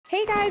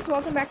Hey guys,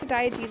 welcome back to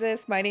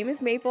Diegesis. My name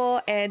is Maple,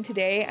 and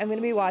today I'm going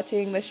to be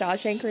watching The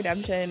Shawshank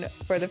Redemption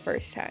for the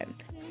first time.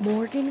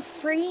 Morgan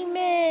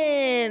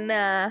Freeman!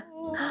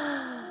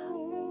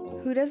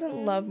 Who doesn't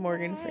love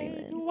Morgan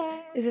Freeman?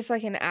 Is this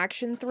like an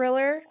action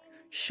thriller?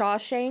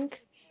 Shawshank?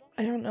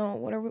 I don't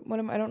know.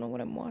 I don't know what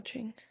I'm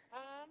watching.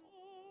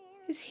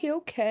 Is he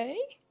okay?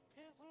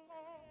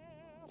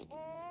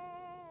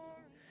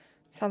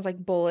 Sounds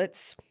like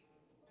bullets.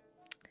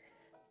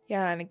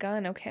 Yeah, and a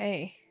gun,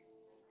 okay.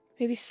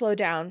 Maybe slow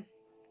down.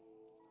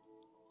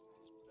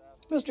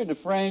 Mr.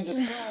 Dufresne,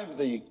 describe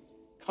the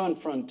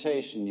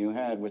confrontation you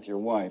had with your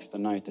wife the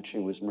night that she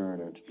was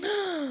murdered.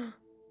 It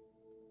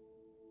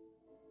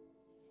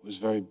was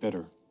very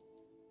bitter.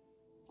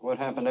 What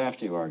happened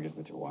after you argued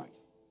with your wife?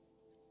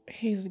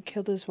 He's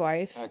killed his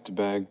wife. Packed a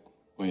bag,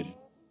 waited.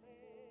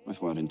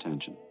 With what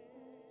intention?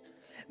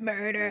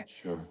 Murder.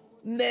 Sure.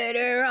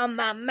 Murder on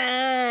my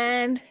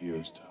mind.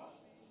 Refused to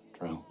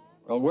drown.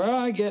 Well, where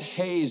I get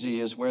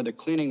hazy is where the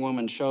cleaning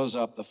woman shows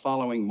up the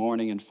following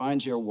morning and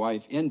finds your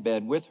wife in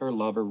bed with her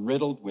lover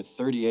riddled with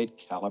 .38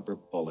 caliber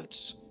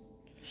bullets.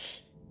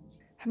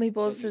 How many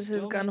bullets does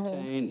his gun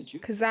hold?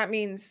 Because that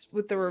means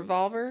with the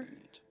revolver.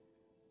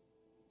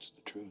 It's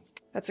the truth.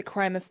 That's a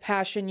crime of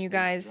passion, you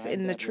guys,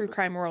 in the true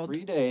crime world.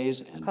 3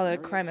 days and call it a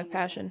crime of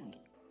passion.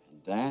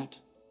 And that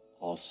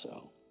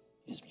also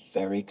is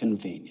very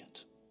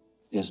convenient,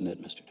 isn't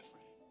it, Mr. Dufresne?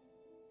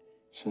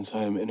 Since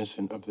I am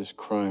innocent of this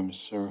crime,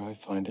 sir, I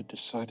find it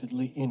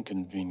decidedly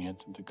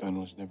inconvenient that the gun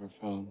was never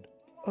found.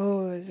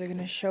 Oh, is it going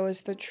to show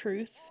us the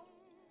truth?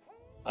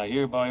 I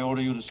hereby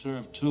order you to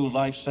serve 2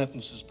 life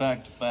sentences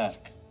back to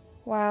back.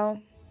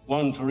 Wow.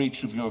 1 for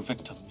each of your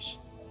victims.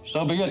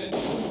 So be it.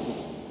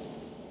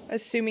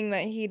 Assuming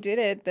that he did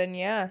it, then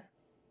yeah.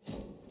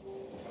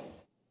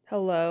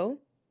 Hello?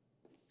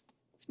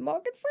 It's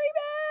Morgan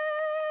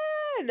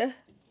Freeman!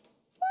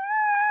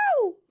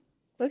 Wow!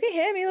 Look at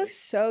him, he looks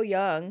so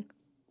young.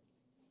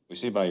 We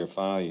see by your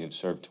file you've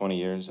served 20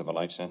 years of a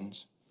life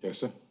sentence. Yes,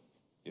 sir.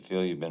 You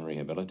feel you've been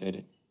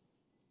rehabilitated?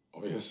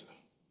 Oh, yes, sir.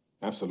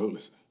 Absolutely,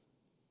 sir.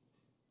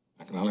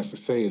 I can honestly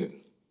say that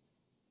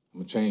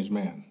I'm a changed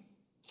man.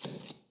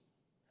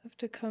 Have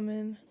to come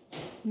in.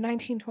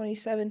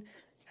 1927.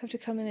 Have to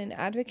come in and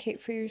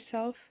advocate for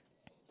yourself.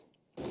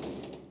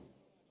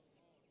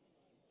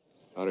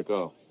 How'd it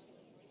go?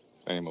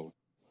 Same old,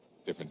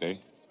 different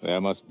day.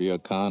 There must be a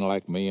con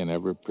like me in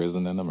every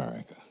prison in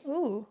America.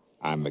 Ooh.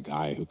 I'm the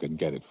guy who can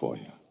get it for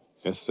you.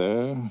 Yes,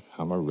 sir.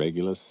 I'm a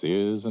regular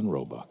Sears and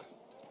Roebuck.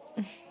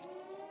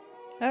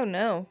 Oh,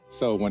 no.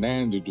 So when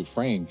Andy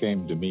Dufresne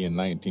came to me in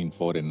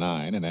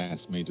 1949 and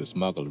asked me to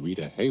smuggle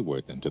Rita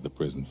Hayworth into the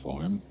prison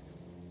for him,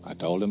 I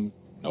told him,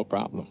 no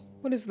problem.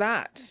 What is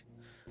that?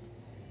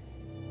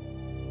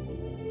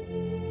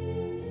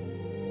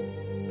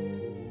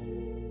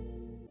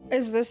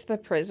 Is this the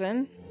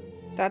prison?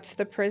 That's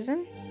the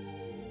prison?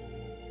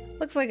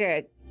 Looks like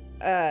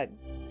a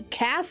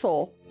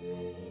castle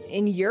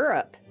in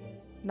Europe.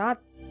 Not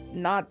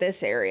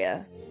this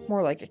area.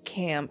 More like a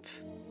camp.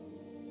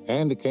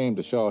 Andy came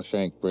to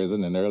Shawshank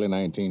Prison in early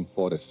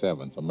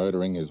 1947 for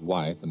murdering his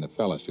wife and the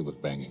fella she was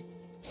banging.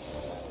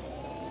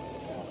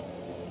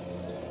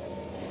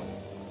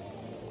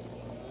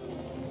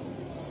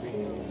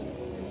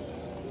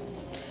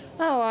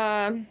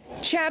 Oh,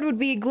 Chad would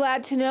be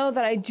glad to know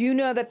that I do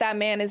know that that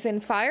man is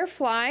in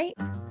Firefly.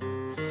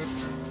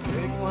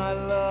 Take my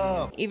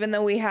love. Even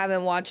though we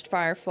haven't watched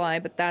Firefly,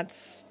 but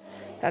that's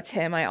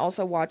him. I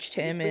also watched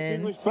him in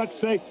English butt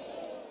steak.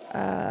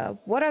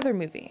 what other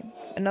movie?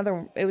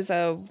 It was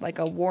like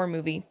a war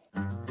movie.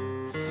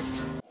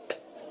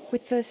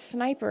 With the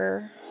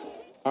sniper.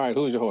 All right,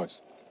 who's your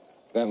horse?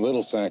 That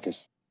little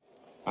sackish.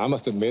 I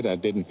must admit I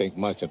didn't think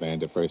much of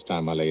Andy the first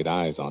time I laid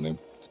eyes on him.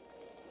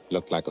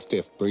 Looked like a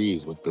stiff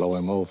breeze would blow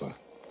him over.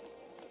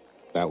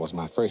 That was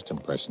my first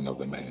impression of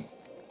the man.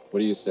 What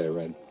do you say,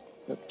 Red?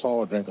 A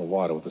tall drink of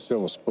water with a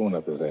silver spoon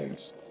up his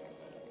ass.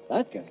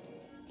 That guy.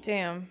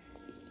 Damn.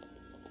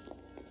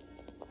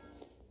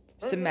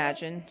 Just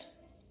imagine.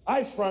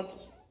 Ice front.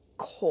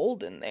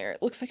 Cold in there.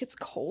 It looks like it's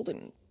cold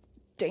and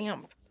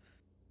damp.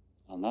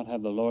 I'll not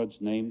have the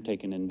Lord's name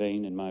taken in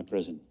vain in my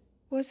prison.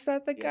 Was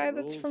that the guy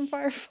that's from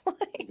Firefly?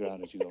 Figure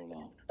out as you go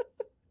along.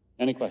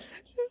 Any questions?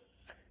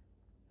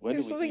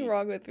 There's something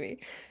wrong with me.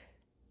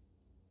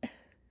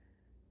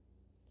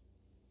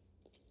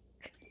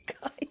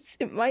 Guys,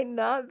 it might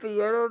not be.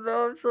 I don't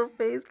know. I'm so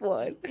phase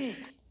blind.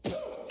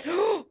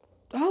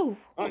 Oh.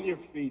 On your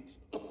feet.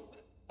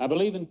 I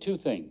believe in 2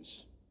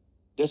 things.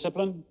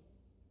 Discipline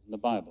and the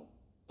Bible.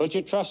 Put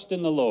your trust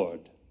in the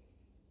Lord.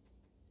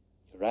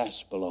 Your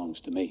ass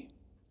belongs to me.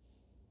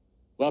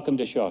 Welcome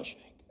to Shawshank.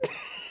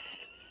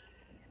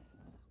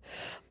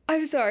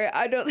 I'm sorry.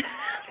 I don't...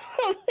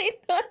 Probably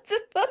not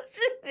supposed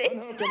to be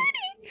funny.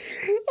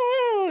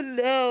 Oh,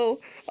 no.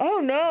 Oh,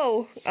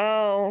 no.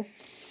 Oh.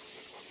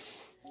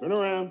 Turn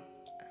around.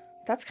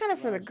 That's kind of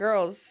for the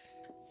girls.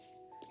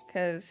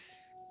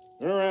 Because...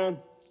 Turn around.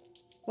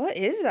 What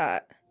is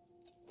that?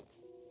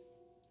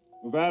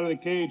 Move out of the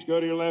cage.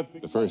 Go to your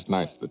left. The first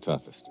night's the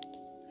toughest.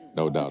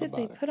 No doubt What did about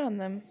they it. put on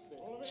them?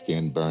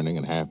 Skin burning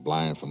and half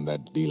blind from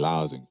that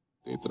delousing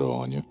they throw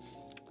on you.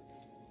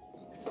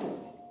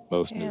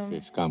 Most new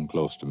fish come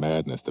close to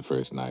madness the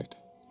first night.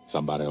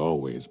 Somebody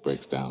always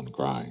breaks down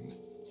crying.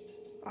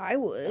 I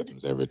would.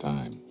 Happens every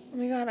time. Oh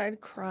my God, I'd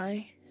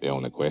cry. The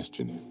only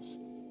question is,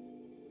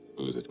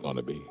 who's it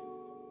gonna be?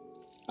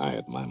 I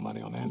had my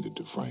money on Andy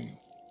Dufresne.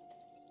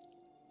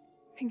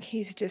 I think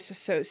he's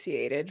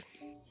disassociated.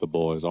 The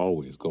boys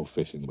always go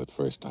fishing with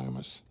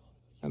first-timers,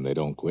 and they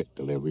don't quit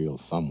till they reel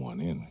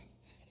someone in.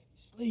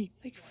 Sleep.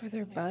 Like for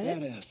their butt?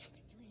 Fat ass.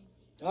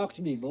 Talk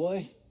to me,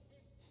 boy.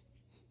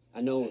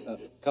 I know a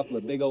couple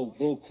of big old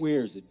bull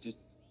queers that just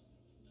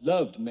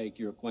love to make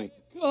your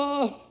acquaintance.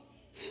 God,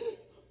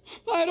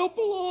 I don't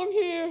belong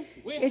here.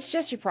 It's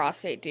just your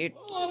prostate, dude.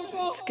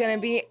 It's gonna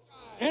be...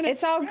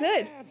 It's all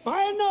good.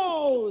 By a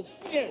nose.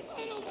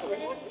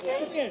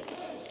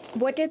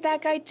 What did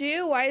that guy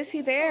do? Why is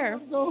he there?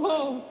 Go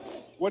home.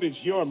 What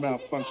is your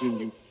malfunction,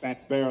 you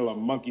fat barrel of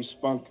monkey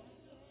spunk?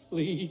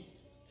 Please.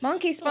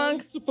 Monkey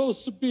spunk. I'm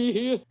supposed to be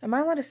here. Am I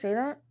allowed to say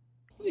that?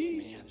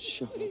 Please. Man,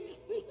 shut up.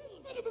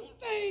 It's been a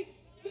mistake.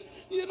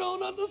 You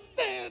don't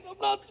understand. I'm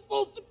not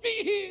supposed to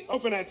be here.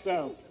 Open that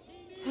cell.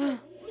 Are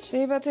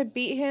they about to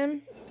beat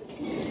him?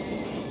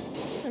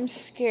 I'm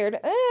scared.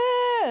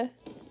 Ah!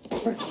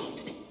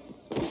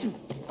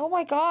 Oh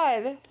my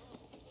God.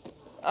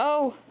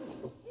 Oh.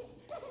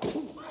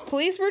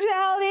 Police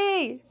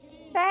brutality.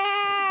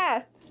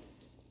 Ah!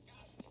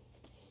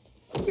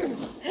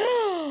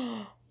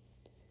 If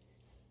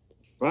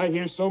I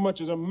hear so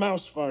much as a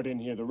mouse fart in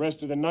here the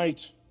rest of the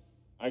night,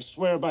 I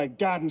swear by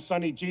God and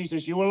Sonny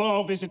Jesus, you will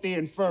all visit the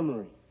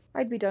infirmary.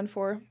 I'd be done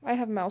for. I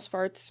have mouse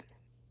farts.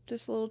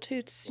 Just little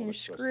toots and you're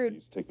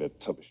screwed. Take that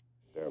tub of shit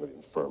down to the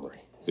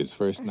infirmary. His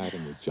first night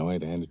in the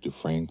joint, Andy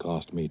Dufresne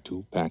cost me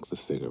 2 packs of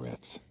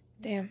cigarettes.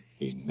 Damn.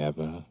 He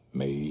never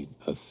made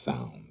a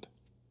sound.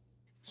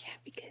 Yeah,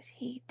 because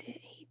he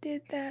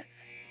did that.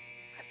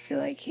 I feel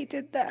like he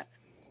did that.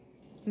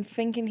 I'm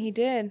thinking he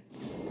did.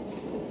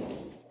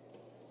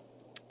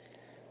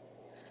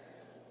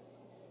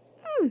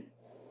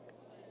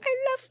 I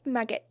love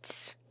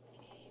nuggets.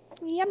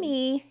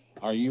 Yummy.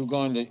 Are you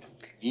going to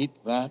eat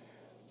that?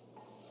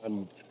 I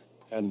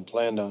hadn't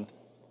planned on it.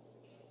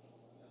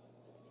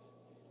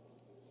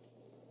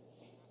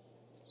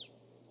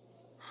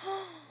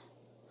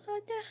 Oh,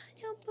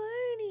 your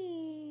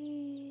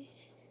birdie.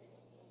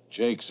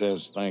 Jake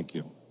says thank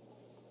you.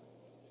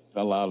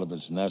 Fell out of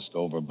his nest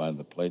over by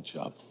the plate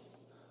shop.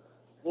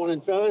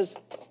 Morning, fellas.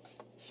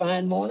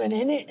 Fine morning,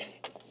 ain't it?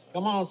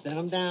 Come on, set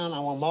them down. I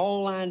want them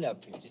all lined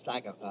up here, just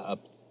like a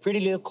pretty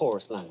little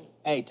chorus line.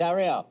 Hey,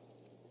 Tyrell,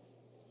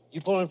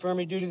 you pulling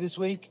infirmary duty this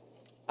week?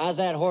 How's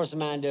that horse of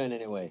mine doing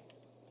anyway?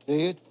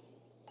 Dead?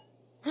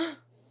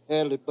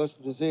 Hadley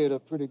busted his head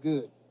up pretty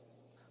good.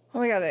 Oh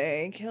my God,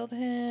 they killed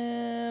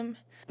him.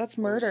 That's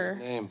murder.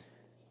 What's his name?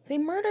 They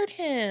murdered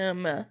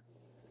him.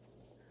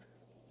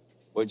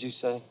 What'd you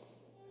say?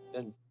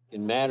 Doesn't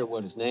matter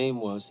what his name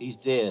was. He's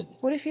dead.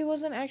 What if he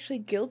wasn't actually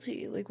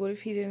guilty? Like, what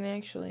if he didn't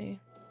actually...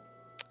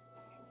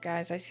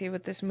 Guys, I see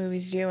what this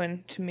movie's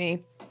doing to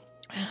me.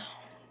 Oh,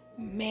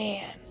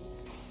 man.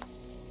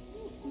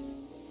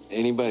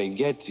 Anybody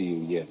get to you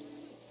yet?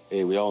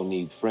 Hey, we all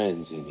need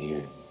friends in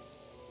here.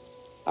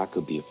 I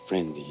could be a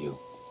friend to you.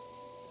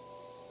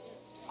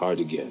 Hard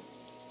to get.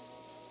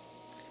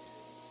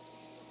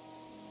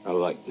 I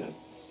like that.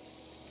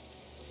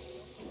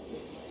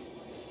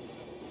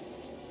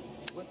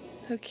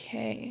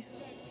 Okay.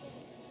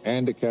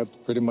 Andy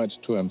kept pretty much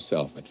to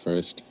himself at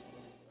first.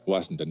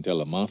 Wasn't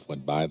until a month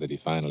went by that he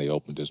finally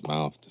opened his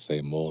mouth to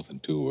say more than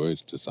 2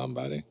 words to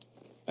somebody.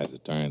 As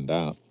it turned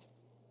out,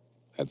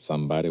 that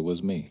somebody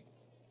was me.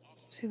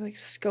 Is he like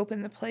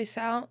scoping the place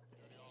out?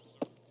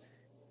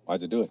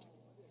 Why'd you do it?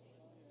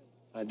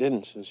 I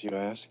didn't, since you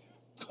asked.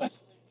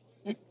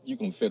 You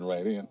can fit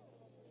right in.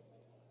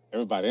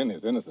 Everybody in here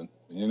is innocent.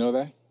 You know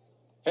that?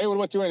 Hey,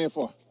 what you in here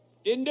for?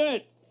 Didn't do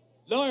it.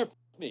 Lawyer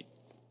me.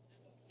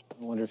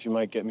 I wonder if you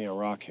might get me a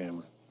rock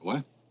hammer.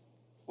 What?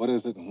 What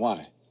is it and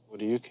why? What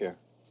do you care?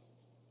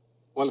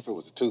 Well, if it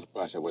was a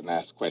toothbrush, I wouldn't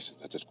ask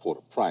questions. I'd just quote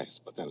a price.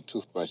 But then a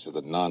toothbrush is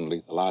a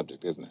non-lethal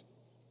object, isn't it?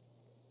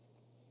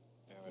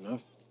 Fair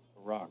enough.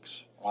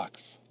 Rocks.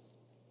 Rocks.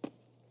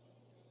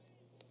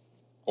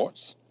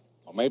 Quartz.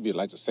 Or maybe you'd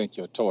like to sink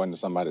your toe into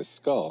somebody's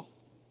skull.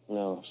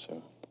 No,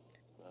 sir.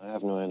 I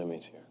have no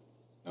enemies here.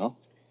 No?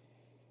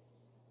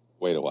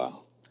 Wait a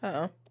while.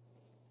 Uh-oh.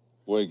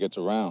 Word gets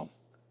around.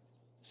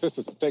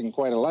 Sisters have taken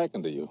quite a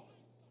liking to you.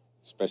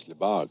 Especially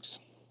Boggs.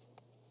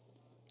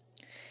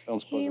 Don't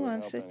suppose He it would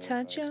wants to help any if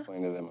touch I you,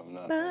 explain to them I'm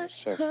not but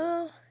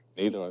homosexual.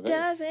 Neither are they.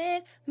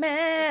 doesn't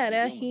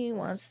matter. He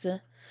wants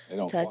to They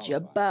don't touch your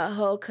qualify.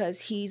 butthole because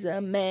he's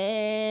a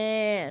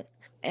man.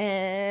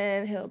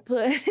 And he'll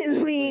put his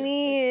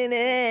weenie in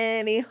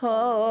any I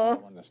hole.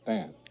 don't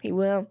understand. He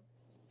will.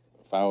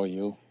 If I were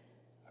you,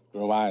 I'd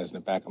grow eyes in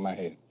the back of my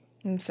head.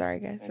 I'm sorry,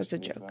 guys. Thanks That's a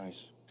for the joke.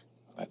 advice.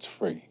 That's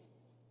free.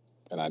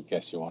 Then I'd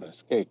guess you want to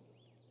escape.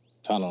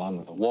 Tunnel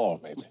under the wall,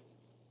 baby.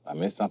 If I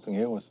missed something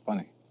here, what's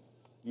funny?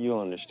 You'll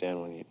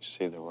understand when you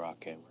see the raw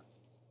camera.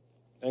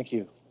 Thank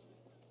you,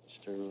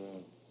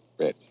 Mr.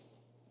 Red.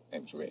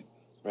 Name's Red.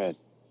 Red.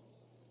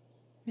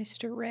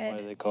 Mr. Why Red.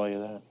 do they call you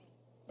that?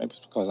 Maybe it's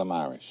because I'm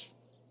Irish.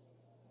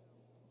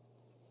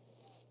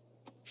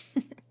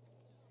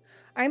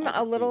 I'm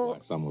a little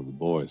Some of the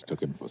boys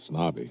took him for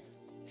snobby.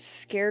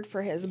 scared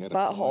for his He had a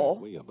quiet butthole.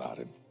 way about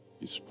him.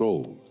 He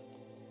strolled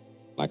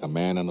like a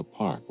man in a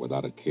park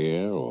without a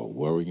care or a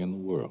worry in the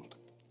world.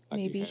 Like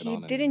Maybe had he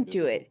on an didn't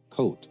do invisible it.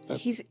 Coat that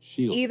He's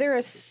shielded either a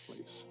this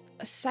place.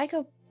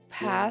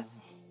 psychopath.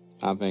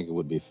 I think it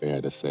would be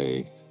fair to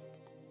say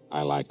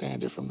I liked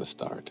Andy from the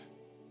start.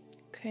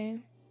 Okay.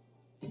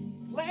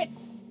 Let's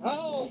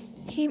go.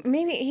 He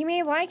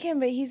may like him,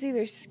 but he's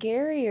either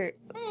scary or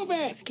Move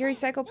it. scary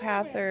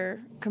psychopath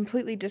or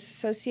completely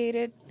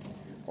disassociated,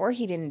 or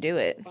he didn't do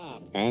it.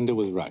 Andy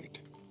was right.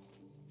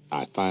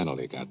 I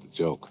finally got the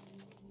joke.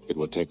 It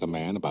would take a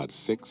man about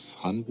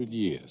 600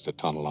 years to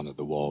tunnel under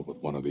the wall with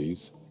one of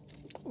these.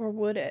 Or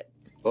would it?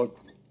 Look.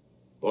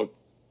 Look.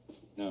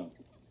 No.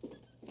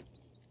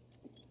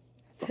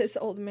 This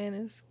old man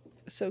is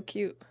so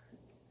cute.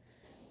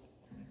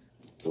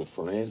 Your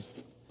friend?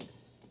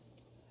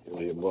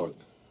 Elliot Mark.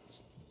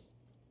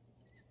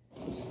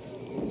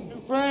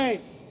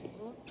 Frank.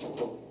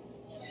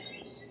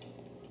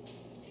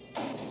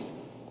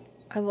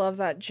 I love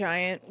that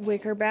giant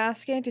wicker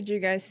basket. Did you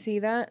guys see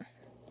that?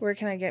 Where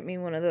can I get me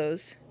one of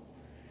those?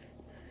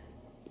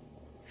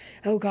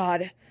 Oh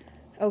God.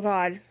 Oh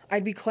God.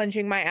 I'd be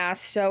clenching my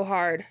ass so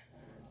hard.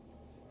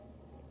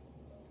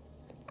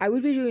 I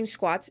would be doing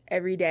squats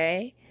every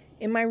day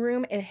in my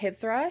room and hip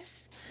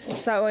thrusts.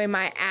 So that way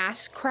my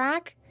ass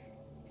crack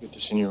Get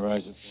this in your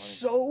eyes. It's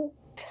so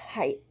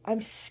tight.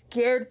 I'm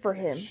scared for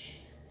him.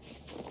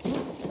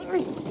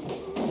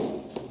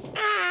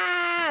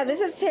 Ah, this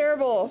is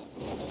terrible.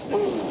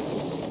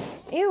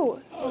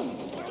 Ew.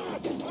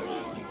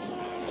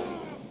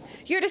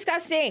 You're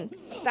disgusting.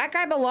 That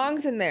guy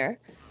belongs in there.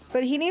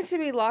 But he needs to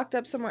be locked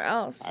up somewhere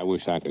else. I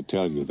wish I could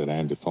tell you that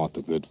Andy fought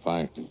the good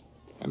fight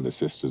and the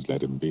sisters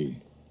let him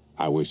be.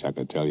 I wish I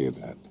could tell you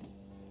that.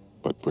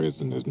 But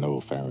prison is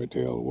no fairy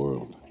tale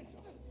world.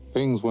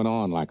 Things went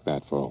on like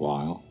that for a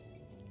while.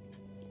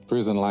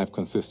 Prison life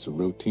consists of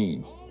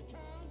routine.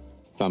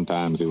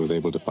 Sometimes he was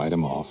able to fight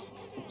him off,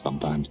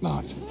 sometimes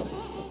not.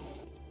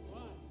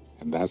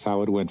 And that's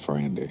how it went for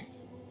Andy.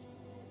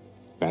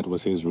 That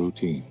was his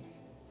routine.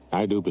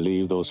 I do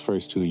believe those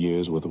first 2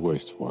 years were the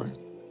worst for him.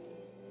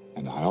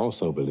 And I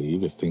also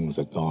believe if things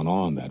had gone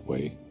on that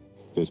way,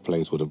 this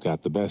place would have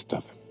got the best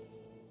of him.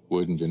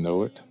 Wouldn't you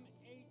know it?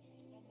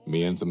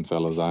 Me and some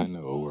fellows I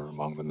know were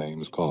among the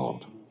names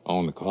called.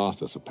 Only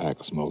cost us a pack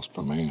of smokes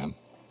per man.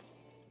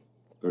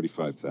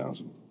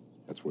 35,000.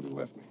 That's what he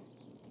left me.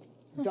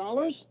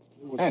 Dollars?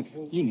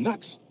 Andy, you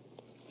nuts.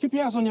 Keep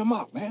your eyes on your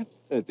mark, man.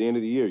 At the end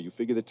of the year, you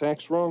figure the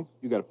tax wrong,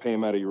 you got to pay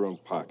him out of your own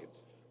pocket.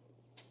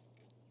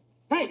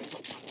 Hey!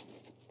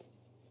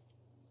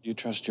 You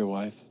trust your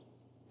wife?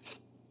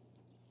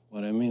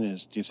 What I mean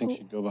is, do you think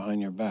she'd go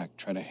behind your back,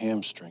 try to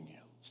hamstring you?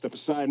 Step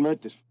aside,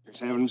 Mert. This f***er's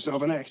having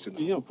himself an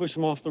accident. You don't push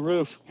him off the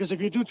roof. Because if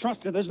you do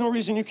trust her, there's no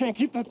reason you can't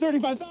keep that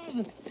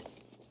 35,000.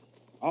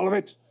 All of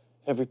it?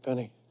 Every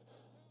penny.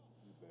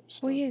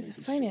 Well, he is a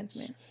finance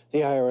man.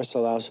 The IRS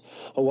allows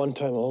a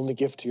one-time only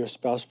gift to your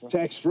spouse for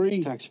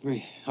Tax-free?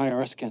 Tax-free.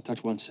 IRS can't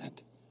touch 1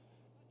 cent.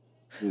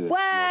 You're that What?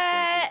 smart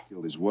guy who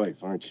killed his wife,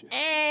 aren't you?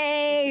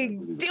 Hey,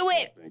 do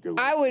it.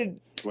 I would.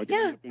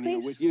 Yeah,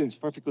 please. It's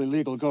perfectly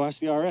legal. Go ask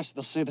the IRS.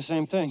 They'll say the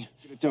same thing.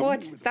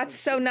 What? That's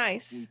so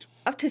nice.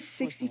 Up to You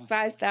need someone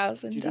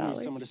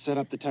 $65,000. to set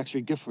up the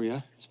tax-free gift for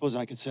you. Suppose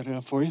I could set it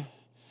up for you.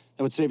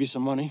 That would save you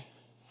some money.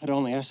 I'd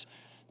only ask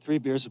 3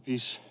 beers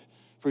apiece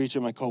for each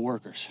of my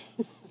co-workers.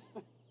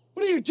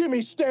 What are you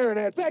Jimmy staring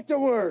at? Back to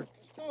work.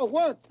 Go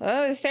work.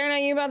 I was staring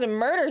at you about to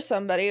murder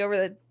somebody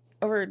over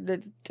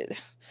the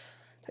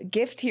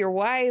gift to your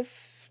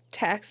wife,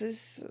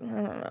 taxes. I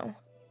don't know.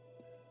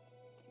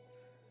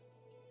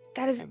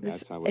 That is.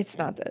 It's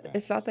not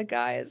the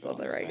guy. It's not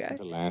the right guy.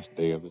 The last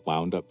day of it,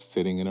 wound up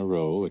sitting in a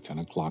row at 10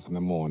 o'clock in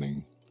the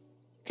morning,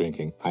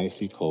 drinking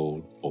icy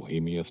cold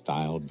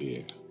Bohemia-style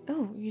beer.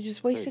 Oh, you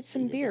just wasted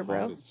some beer,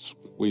 bro.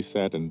 We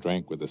sat and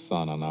drank with the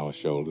sun on our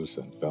shoulders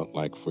and felt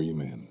like free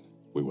men.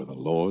 We were the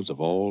lords of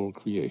all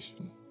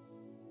creation.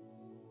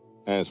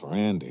 As for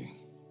Andy,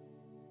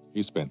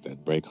 he spent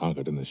that break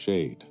hunkered in the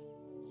shade.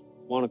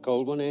 Want a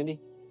cold one, Andy?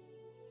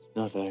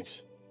 No,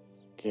 thanks.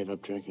 Gave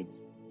up drinking.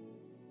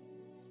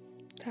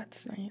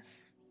 That's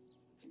nice.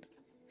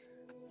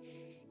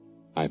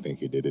 I think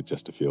he did it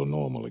just to feel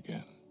normal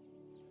again,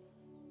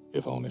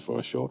 if only for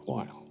a short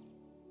while.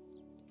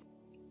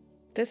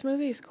 This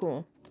movie is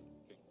cool.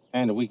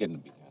 And we can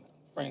be kind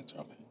of friends,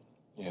 aren't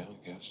we? Yeah,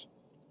 I guess.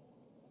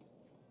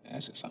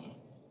 Ask you something.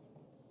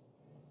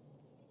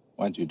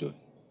 Why'd you do it?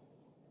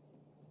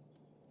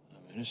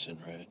 I'm innocent,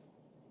 Red.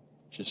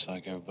 Just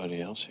like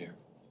everybody else here.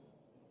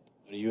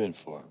 What are you in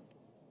for?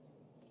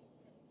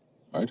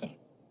 Murder.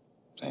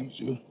 Same as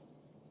you.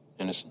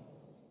 Innocent.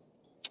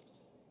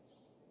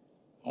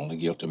 Only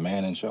guilty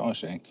man in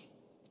Shawshank.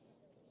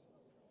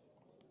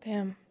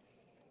 Damn.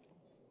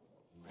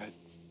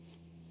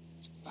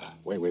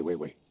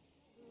 Wait.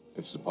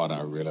 It's the part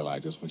I really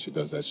like, just when she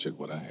does that shit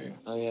with her hair.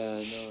 Oh, yeah,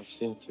 I know. I've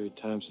seen it 3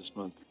 times this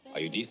month. Are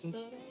you decent?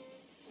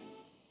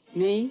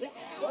 Me?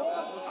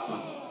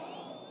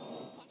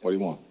 What do you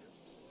want?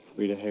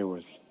 Rita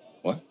Hayworth.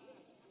 What?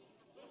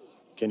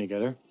 Can you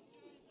get her?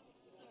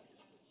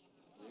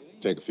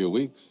 Take a few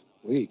weeks.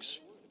 Weeks?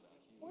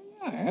 Well,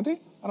 yeah,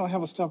 Andy. I don't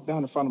have her stuffed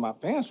down in front of my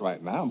pants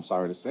right now, I'm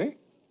sorry to say.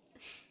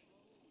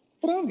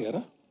 But I'll get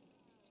her.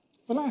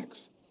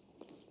 Relax.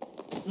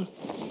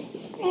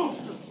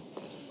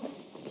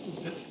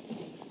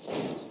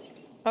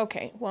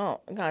 Okay,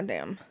 well,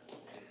 goddamn.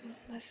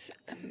 This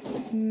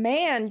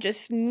man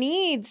just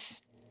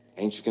needs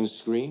Ain't you gonna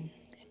scream?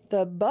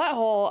 the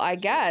butthole, I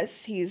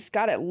guess. He's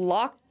got it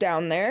locked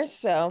down there,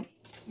 so.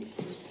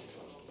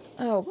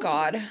 Oh,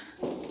 God.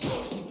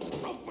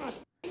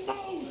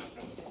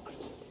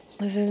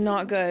 This is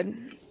not good.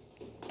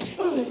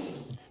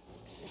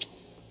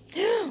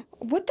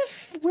 What the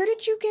where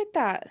did you get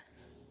that?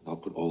 I'll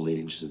put all 8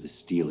 inches of the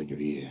steel in your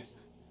ear.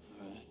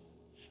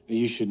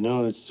 You should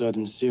know that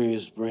sudden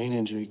serious brain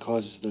injury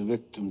causes the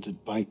victim to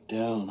bite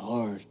down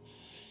hard.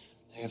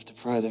 They have to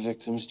pry the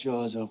victim's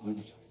jaws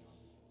open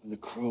with a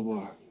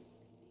crowbar.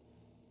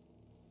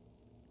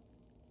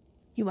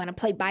 You want to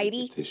play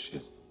bitey? This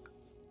shit.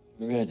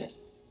 Read it.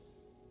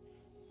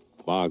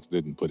 Boggs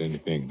didn't put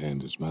anything in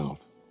Andy's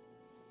mouth.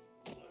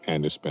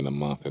 Andy spent a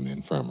month in the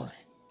infirmary.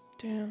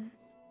 Damn.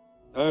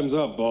 Time's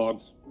up,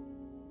 Boggs.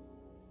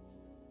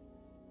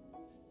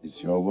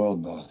 It's your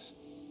world, boss.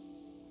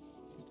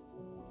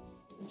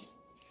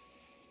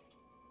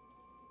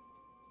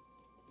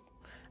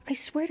 I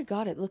swear to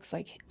God, it looks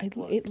like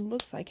it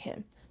looks like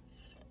him.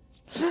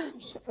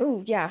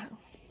 Oh yeah.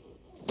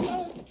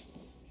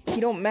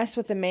 You don't mess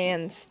with the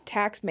man's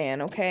tax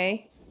man,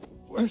 okay?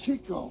 Where's he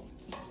going?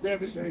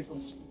 Grab his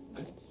ankles.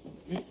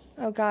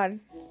 Oh God.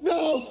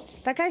 No!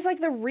 That guy's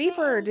like the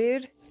Reaper,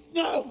 dude.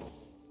 No!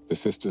 The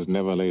sisters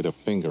never laid a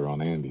finger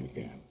on Andy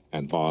again,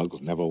 and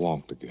Boggs never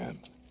walked again.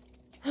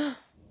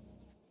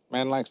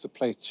 Man likes to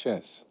play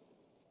chess.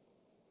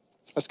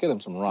 Let's get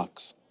him some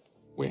rocks.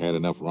 We had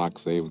enough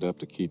rocks saved up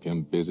to keep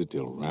him busy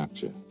till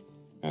rapture.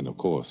 And of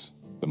course,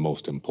 the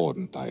most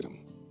important item,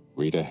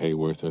 Rita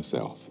Hayworth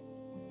herself.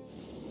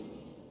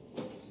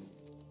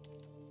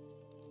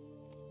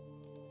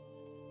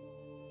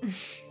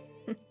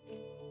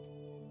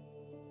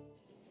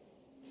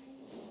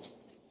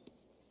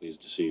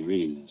 Pleased to see you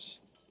reading this.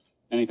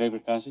 Any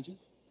favorite passages?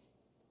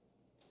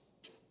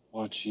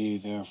 Watch ye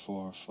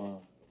therefore,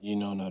 for ye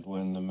know not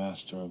when the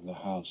master of the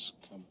house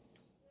cometh.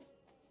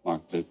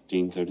 Mark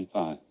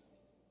 13:35.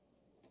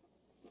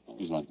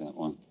 Always like that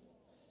one.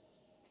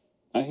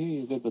 I hear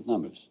you're good with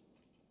numbers.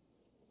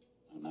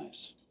 Oh,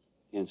 nice.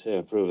 Can't say I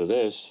approve of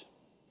this.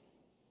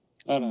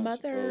 But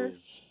Mother. I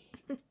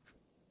suppose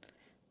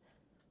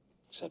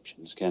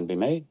exceptions can be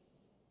made.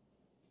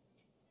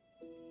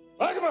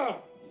 Vagabond!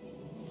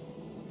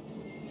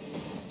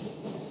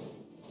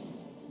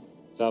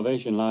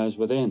 Salvation lies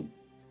within.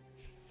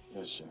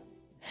 Yes, sir.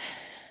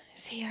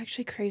 Is he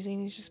actually crazy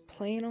and he's just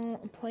playing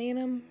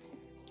him?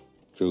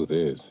 Truth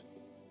is,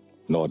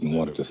 Norton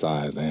wanted to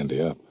size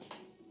Andy up.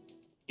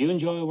 You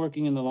enjoy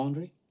working in the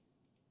laundry?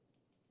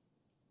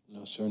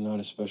 No, sir, not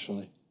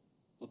especially.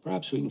 Well,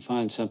 perhaps we can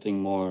find something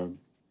more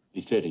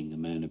befitting a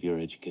man of your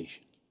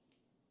education.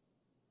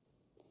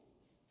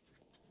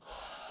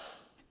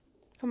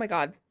 Oh my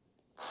God.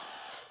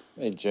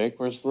 Hey, Jake,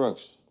 where's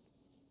Brooks?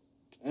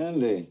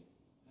 Andy,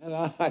 and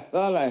I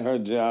thought I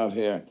heard you out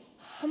here.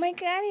 Oh my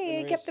God,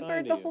 he kept the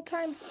bird the whole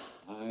time.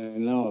 I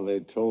know, they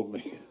told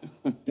me.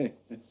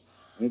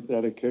 Ain't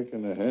that a kick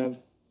in the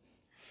head?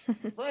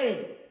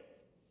 Frame!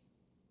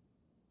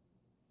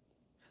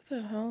 Who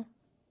the hell?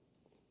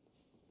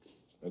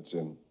 That's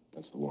him.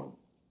 That's the one.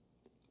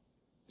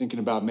 Thinking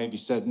about maybe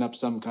setting up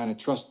some kind of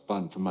trust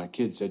fund for my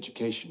kids'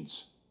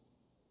 educations.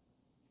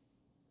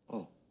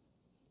 Oh.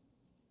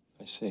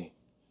 I see.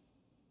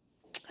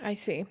 I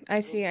see.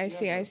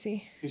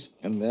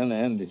 And then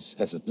Andy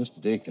says, Mr.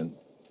 Deacon,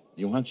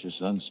 you want your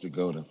sons to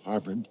go to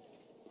Harvard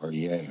or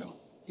Yale?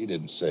 He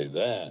didn't say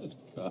that.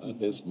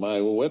 God is my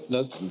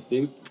witness.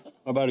 How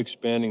about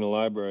expanding the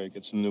library,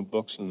 get some new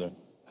books in there?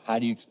 How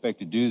do you expect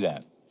to do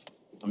that?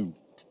 I'm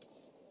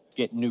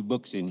getting new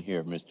books in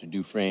here, Mr.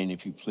 Dufresne,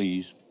 if you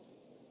please.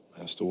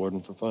 Ask the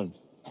warden for funds.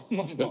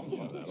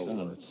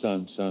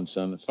 Son.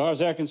 As far as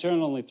they're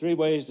concerned, only 3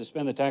 ways to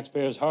spend the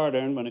taxpayers'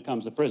 hard-earned when it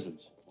comes to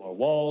prisons. More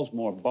walls,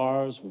 more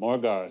bars, more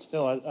guards.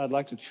 Still, I'd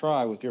like to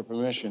try, with your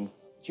permission.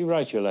 But you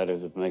write your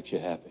letters if it makes you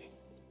happy.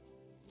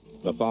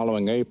 The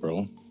following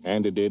April,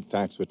 Andy did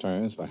tax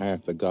returns for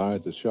half the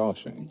guards at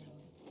Shawshank.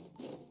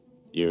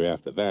 Year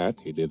after that,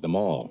 he did them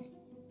all,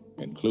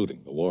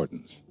 including the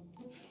wardens.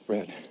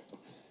 Red,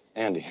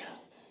 Andy,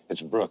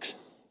 it's Brooks.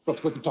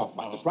 Brooks, we can talk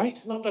about this,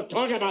 right? Not to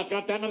talk about,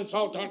 goddammit, it's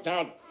all talked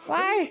out.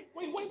 Why?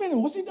 Wait a minute,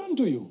 what's he done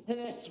to you?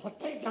 That's what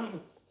they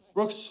done.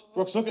 Brooks,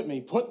 look at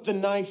me. Put the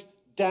knife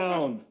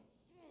down.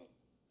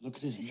 Look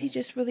at his Is neck. he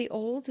just really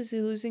old? Is he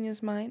losing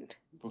his mind?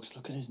 Brooks,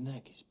 look at his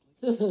neck. He's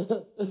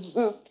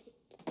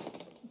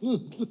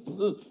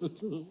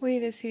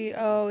Wait, is he?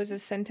 Oh, is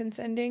his sentence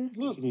ending?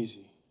 Take it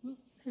easy.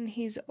 And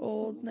he's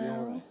old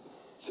now.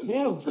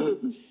 Hell,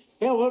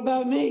 what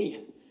about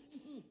me?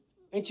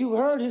 Ain't you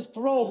heard his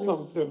parole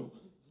come through?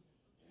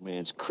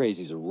 Man's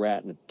crazy as a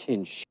rat in a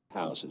tin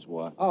house is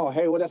what. Oh,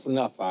 hey, well, that's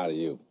enough out of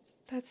you.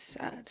 That's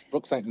sad.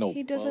 Brooks ain't no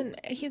He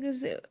doesn't. He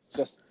goes.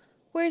 Just.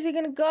 Where's he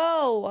gonna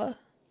go?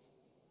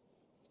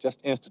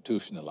 Just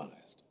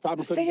institutionalized. I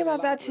was thinking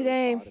about that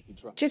today.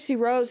 Gypsy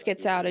Rose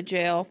gets out of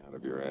jail. Out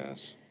of your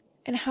ass.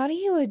 And how do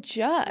you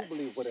adjust?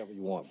 Believe whatever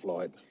you want,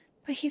 Floyd.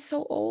 But he's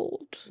so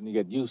old. And you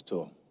get used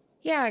to him.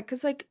 Yeah,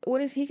 because, like,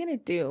 what is he gonna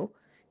do?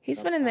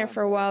 He's been in there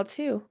for a while,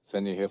 too.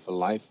 Send you here for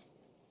life.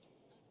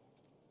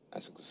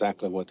 That's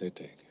exactly what they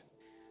take.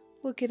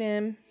 Look at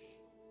him.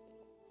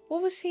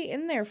 What was he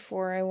in there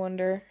for, I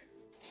wonder?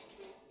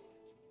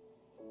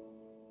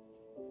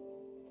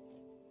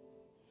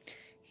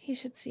 He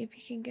should see if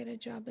he can get a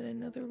job at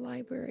another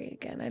library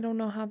again. I don't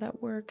know how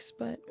that works,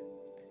 but...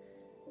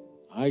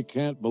 I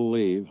can't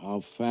believe how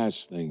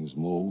fast things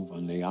move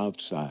on the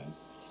outside.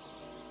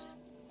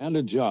 And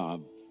a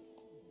job,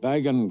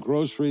 bagging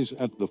groceries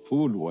at the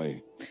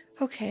foodway.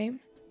 Okay.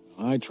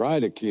 I try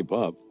to keep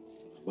up,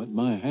 but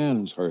my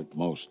hands hurt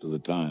most of the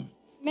time.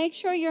 Make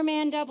sure your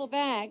man double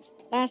bags.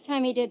 Last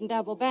time he didn't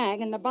double bag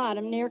and the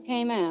bottom near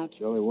came out.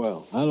 Jolly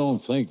well. I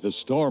don't think the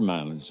store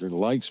manager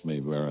likes me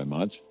very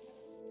much.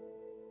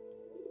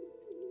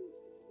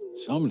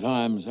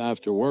 Sometimes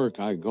after work,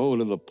 I go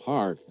to the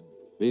park and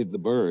feed the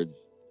birds.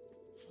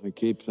 I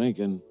keep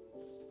thinking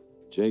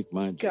Jake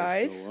might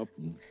just show up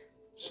and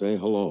say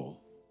hello.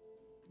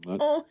 But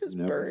his he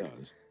never bird.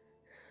 does.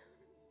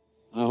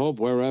 I hope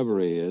wherever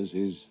he is,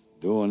 he's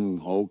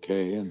doing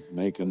okay and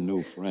making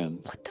new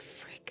friends. What the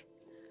frick?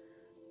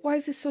 Why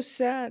is this so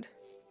sad?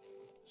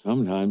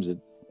 Sometimes it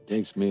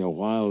takes me a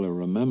while to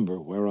remember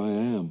where I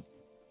am.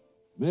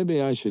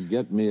 Maybe I should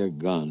get me a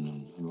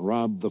gun and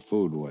rob the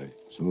foodway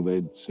so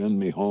they'd send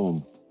me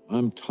home.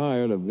 I'm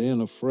tired of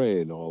being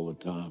afraid all the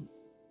time.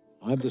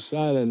 I've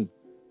decided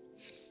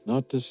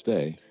not to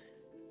stay.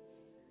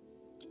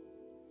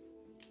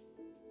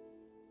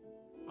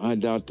 I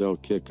doubt they'll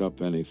kick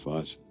up any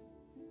fuss.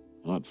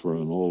 Not for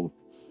an old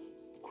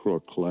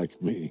crook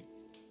like me.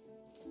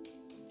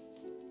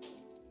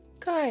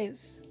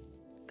 Guys.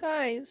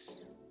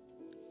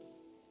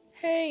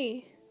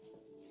 Hey.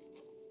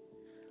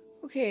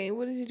 Okay,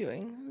 what is he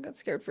doing? I got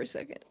scared for a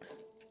second.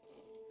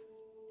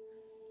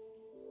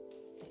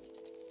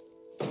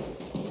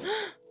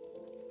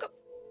 Go.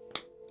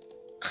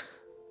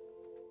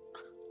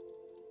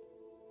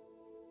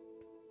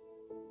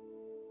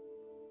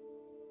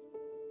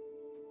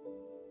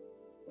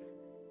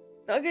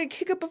 Not gonna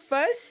kick up a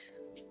fuss?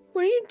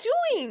 What are you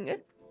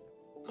doing?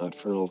 Not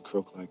for an old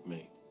crook like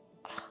me.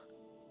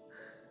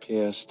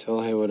 P.S.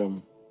 Tell Haywood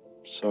I'm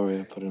sorry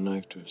I put a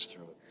knife to his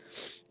throat.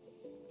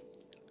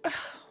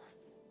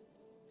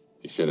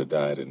 You should have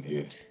died in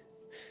here.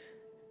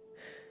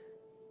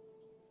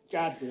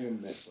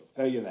 Goddamn mess, I'll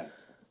tell you that.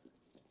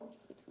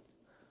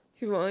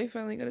 He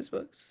finally got his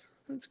books.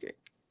 That's great.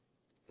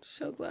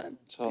 So glad.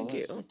 Thank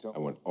you. I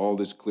want all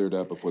this cleared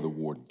up before the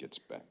warden gets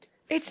back.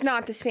 It's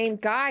not the same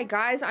guy,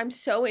 guys. I'm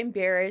so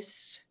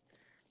embarrassed.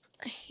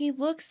 He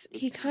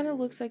kind of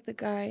looks like the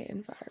guy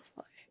in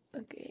Firefly.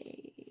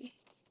 Okay.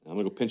 I'm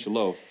gonna go pinch a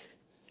loaf.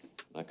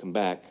 When I come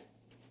back,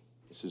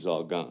 this is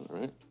all gone, all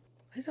right?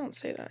 Please don't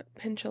say that.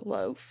 Pinch a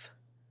loaf.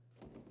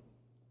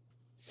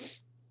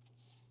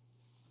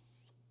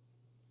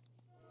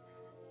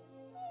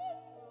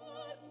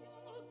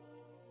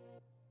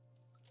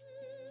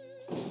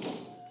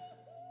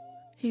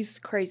 He's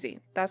crazy.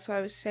 That's what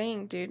I was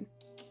saying, dude.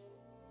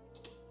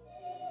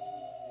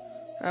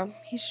 Oh,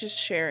 he's just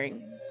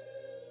sharing.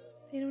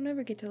 They don't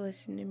ever get to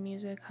listen to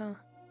music, huh?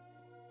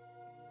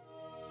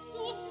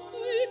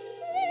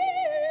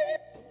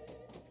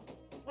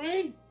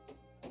 Rain?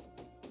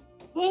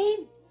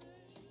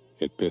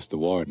 It pissed the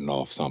warden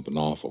off something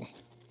awful.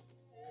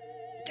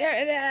 Turn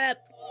it up!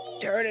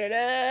 Turn it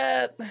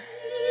up!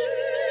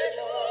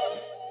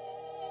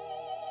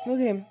 Look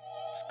at him.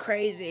 It's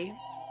crazy.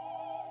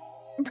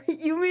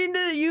 You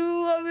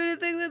want me to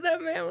think that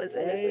that man was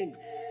innocent?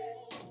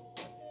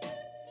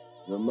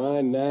 You're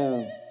mine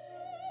now.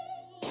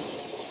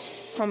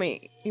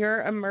 Homie,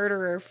 you're a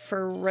murderer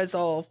for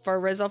Rizzle. For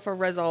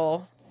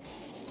Rizzle.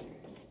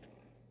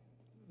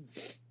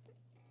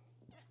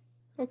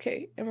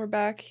 Okay, and we're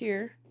back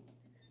here.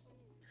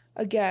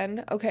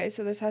 Again. Okay,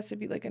 so this has to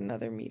be like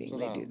another meeting.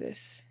 They do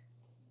this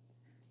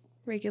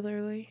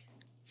regularly.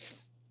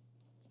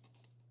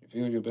 You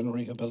feel you've been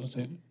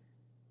rehabilitated?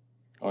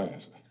 Oh,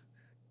 yes.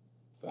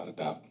 Without a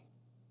doubt.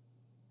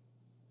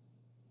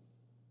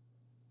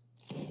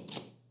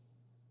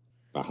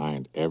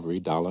 Behind every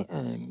dollar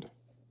earned,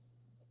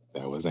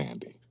 there was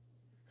Andy,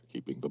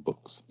 keeping the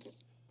books.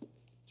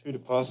 2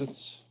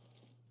 deposits.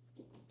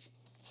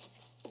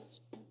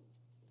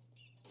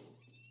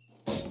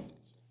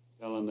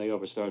 Tell them they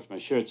overstarched my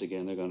shirts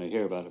again. They're going to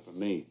hear about it from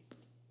me.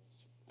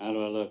 How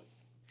do I look?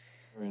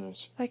 Very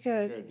nice. Like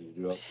a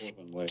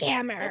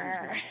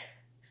scammer.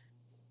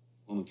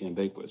 Woman can't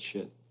bake with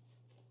shit.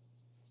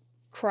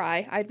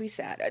 Cry. I'd be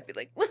sad. I'd be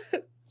like,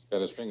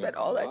 spent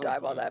all that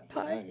time on that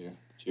pie.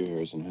 2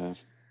 years and a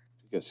half.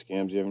 You got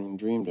scams you haven't even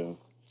dreamed of.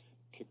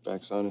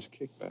 Kickbacks on his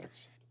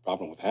kickbacks. The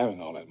problem with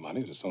having all that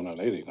money is sooner or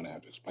later you're going to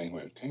have to explain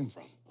where it came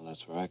from. Well,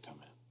 that's where I come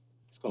in.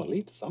 It's going to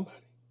lead to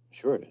somebody.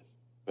 Sure it is.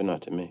 But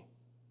not to me.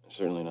 And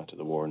certainly not to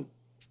the warden.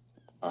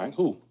 All right,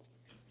 who?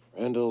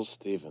 Randall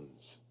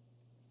Stevens.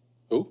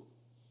 Who?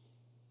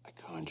 I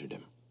conjured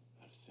him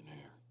out of thin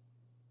air.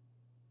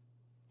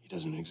 He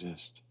doesn't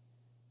exist.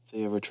 If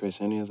they ever trace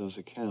any of those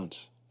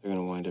accounts, they're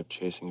going to wind up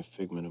chasing a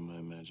figment of my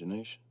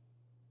imagination.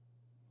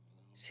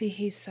 See,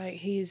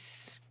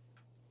 he's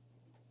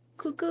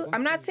cuckoo.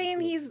 I'm not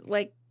saying he's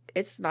like,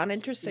 it's not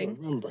interesting.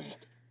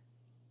 Rembrandt.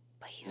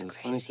 But he's And the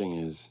crazy. funny thing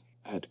is,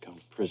 I had to come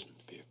to prison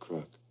to be a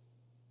crook.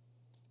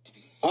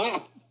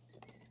 Ah!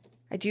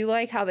 I do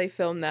like how they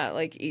filmed that,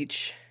 like,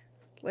 each,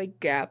 like,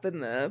 gap in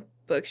the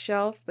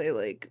bookshelf. They,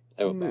 like,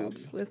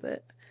 move with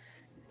it.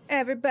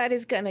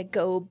 Everybody's gonna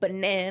go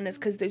bananas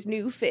because there's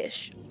new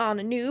fish on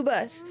a new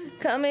bus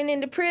coming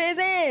into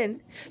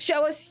prison.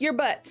 Show us your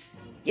butts.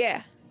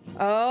 Yeah.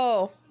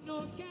 Oh.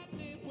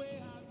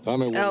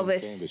 Tommy Elvis.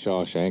 Williams came to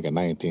Shawshank in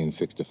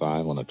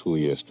 1965 on a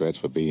 2-year stretch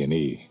for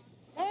B&E.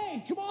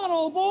 Hey, come on,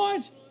 old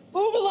boys.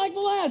 Move it like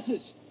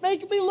molasses.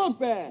 Making me look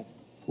bad.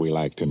 We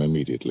liked him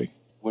immediately.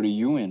 What are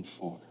you in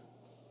for?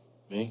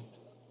 Me?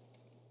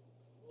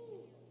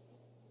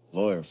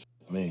 Lawyer,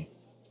 me.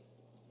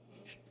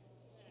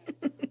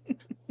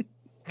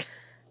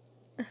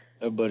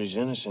 Everybody's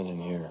innocent in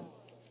here.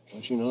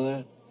 Don't you know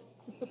that?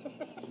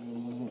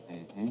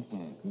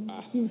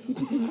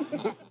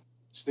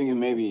 Was thinking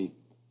maybe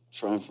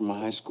trying for my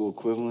high school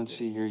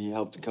equivalency here. You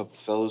helped a couple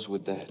fellows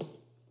with that.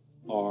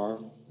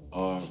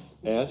 R-S-S-T.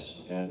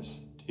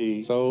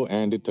 So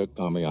Andy took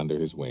Tommy under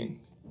his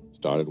wing,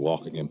 started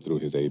walking him through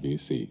his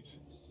ABCs.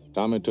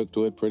 Tommy took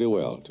to it pretty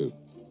well, too.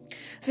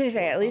 So you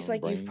say, at least,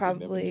 like, Brains you've he never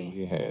probably, knew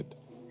he had.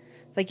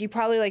 like, you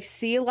probably, like,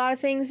 see a lot of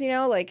things, you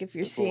know? Like, if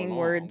you're seeing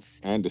words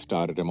Andy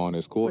started him on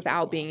his course.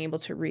 without being able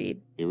to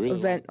read. He really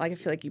Like, I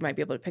feel like you might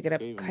be able to pick it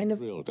up kind of.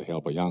 thrilled to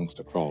help a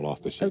youngster crawl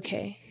off the ship.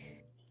 Okay.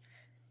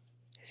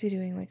 Is he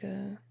doing, like,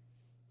 a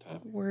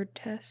word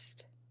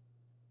test?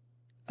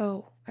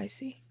 Oh, I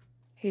see.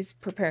 He's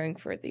preparing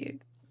for the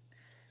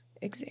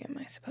exam,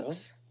 I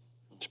suppose.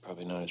 It's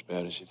probably not as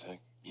bad as you think.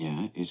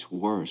 Yeah, it's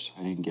worse.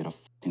 I didn't get a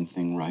fucking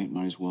thing right.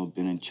 Might as well have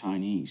been in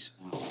Chinese.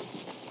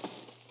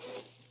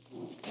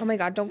 Oh my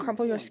God, don't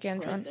crumple your skin,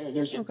 John.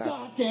 There's your Oh God.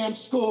 goddamn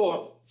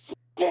score. F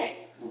it.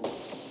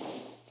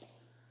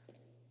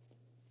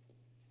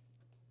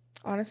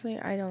 Honestly,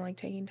 I don't like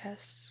taking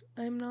tests.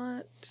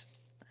 I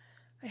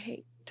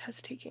hate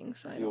test taking,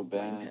 so I Feel don't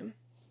blame bad. him.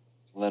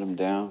 Let him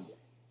down.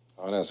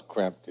 Oh, that's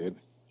crap, kid.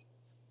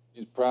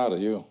 He's proud of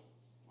you.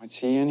 What's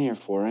he in here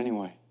for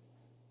anyway?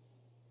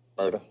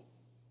 Murder.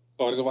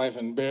 Caught his wife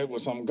in bed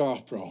with some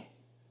golf pro.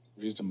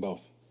 Raised them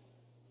both.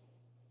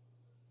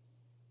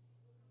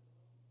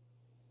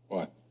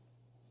 What?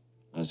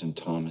 I was in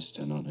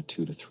Thomaston on a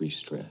 2 to 3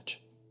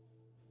 stretch.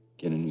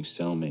 Get a new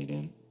cellmate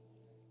in.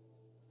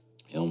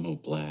 Elmo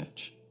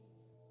Blatch.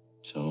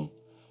 So,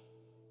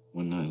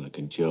 one night, like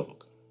a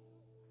joke,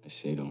 I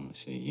say to him,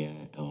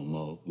 yeah,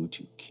 Elmo, who'd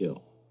you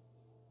kill?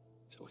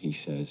 So he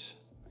says,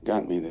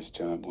 Got me this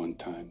job one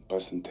time,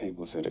 bussing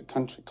tables at a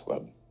country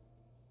club.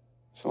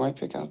 So I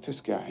pick out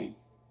this guy,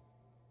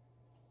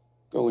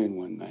 go in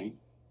one night.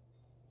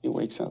 He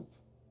wakes up,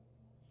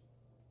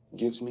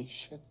 gives me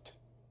shit.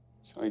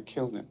 So I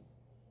killed him.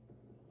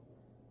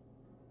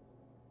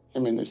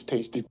 Him and this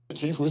tasty bitch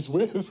he was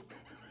with.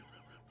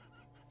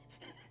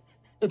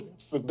 And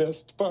that's the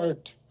best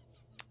part.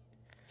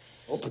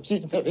 Oh, but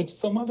she's married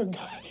some other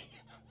guy.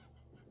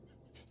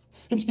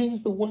 And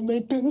he's the one they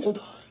pinned it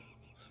on.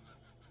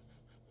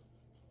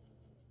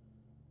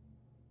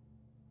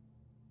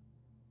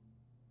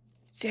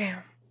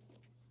 Damn.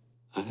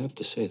 I have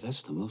to say,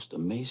 that's the most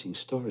amazing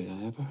story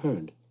I ever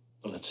heard.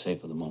 But let's say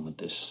for the moment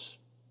this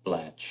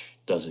Blatch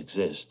does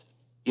exist.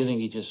 You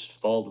think he'd just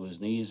fall to his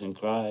knees and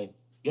cry,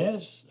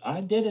 yes,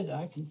 I did it,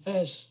 I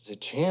confess. It's a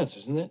chance,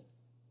 isn't it?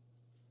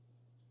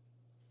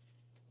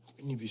 How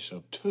can you be so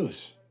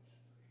obtuse?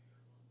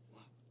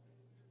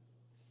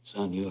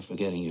 Son, you're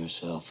forgetting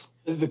yourself.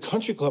 The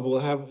country club will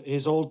have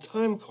his old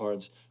time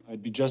cards.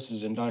 I'd be just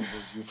as indicted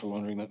as you for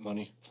laundering that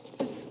money.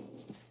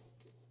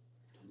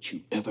 Don't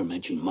you ever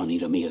mention money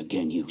to me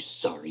again, you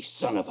sorry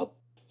son of a...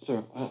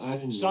 Sir, I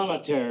didn't...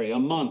 Solitary, a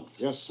month.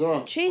 Yes,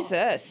 sir.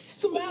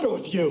 Jesus. What's the matter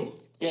with you?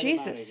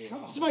 Jesus.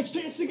 This is my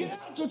chance to get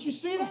out. Don't you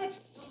see that?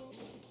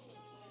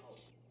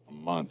 A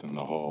month in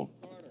the hole.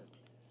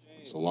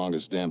 It's the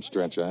longest damn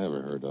stretch I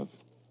ever heard of.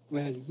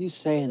 Well, you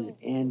saying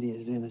that Andy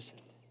is innocent?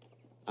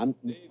 I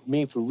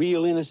mean, for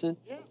real innocent?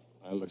 It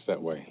looks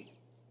that way.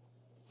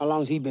 How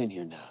long's he been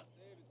here now?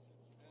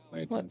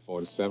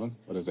 1947?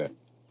 What is that?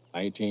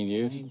 19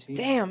 years?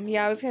 Damn.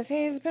 Yeah, I was gonna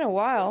say it's been a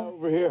while.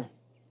 Over here.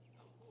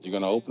 You're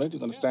gonna open it? You're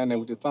gonna stand there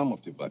with your thumb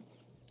up your butt?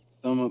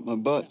 Thumb up my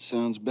butt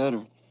sounds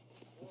better.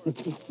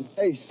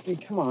 Hey, Ski,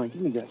 come on,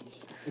 give me that.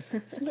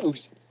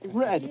 Snooze,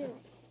 Red.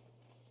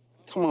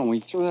 Come on, will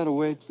you throw that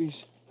away,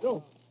 please?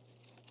 No.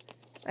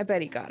 I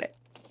bet he got it.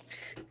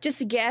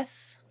 Just a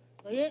guess.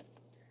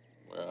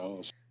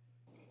 Well,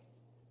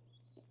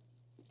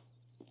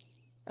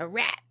 A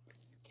rat.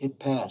 Kid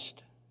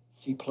passed.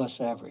 C+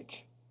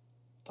 average.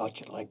 Thought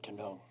you'd like to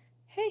know.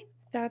 Hey,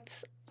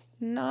 that's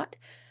not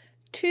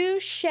too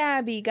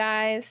shabby,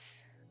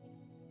 guys.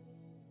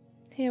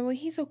 Yeah, well,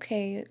 he's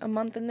okay. A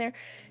month in there.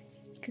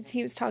 Because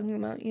he was talking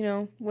about, you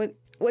know,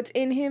 what's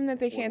in him that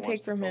they can't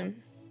take from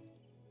him.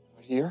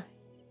 Here?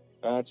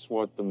 That's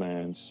what the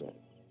man said.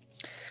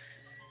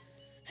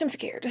 I'm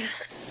scared.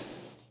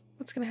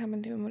 What's gonna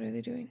happen to him? What are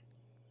they doing?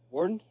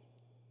 Warden?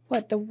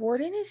 What? The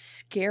warden is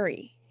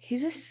scary.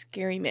 He's a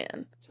scary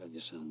man. Tell you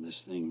something,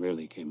 this thing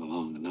really came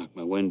along and knocked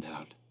my wind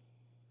out.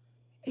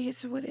 Yeah,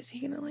 so what is he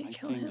gonna, like,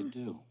 kill him?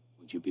 To do.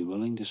 Would you be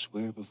willing to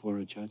swear before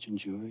a judge and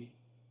jury?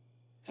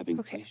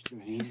 Having placed your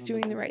hand He's on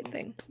doing the Bible right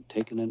thing. and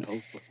taken an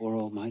oath before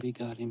Almighty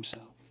God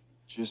himself.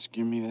 Just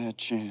give me that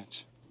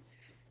chance.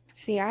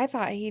 See, I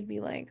thought he'd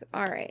be like,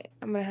 all right,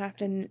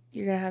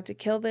 you're gonna have to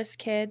kill this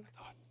kid.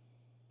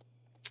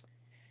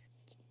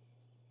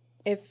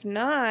 If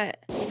not,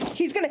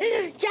 he's gonna,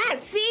 yeah,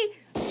 see?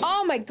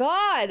 Oh my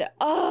God.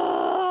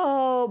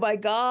 Oh my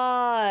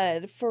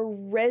God. For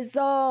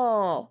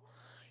Rizzo.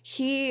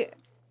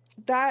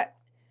 That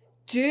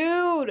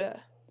dude.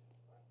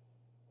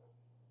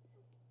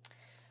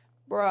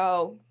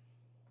 Bro.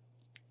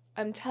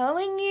 I'm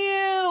telling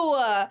you.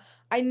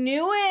 I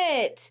knew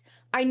it.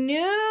 I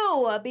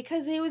knew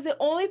because he was the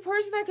only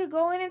person that could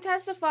go in and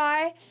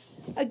testify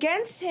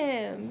against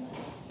him.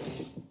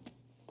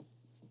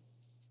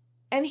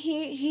 And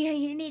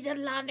he needs to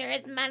launder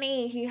his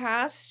money. He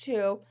has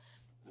to.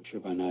 I'm sure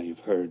by now you've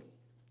heard.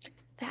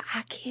 That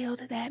I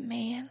killed that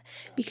man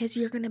because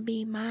you're going to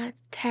be my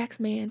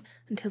tax man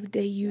until the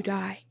day you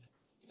die.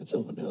 Get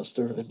someone else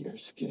to run your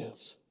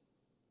scams.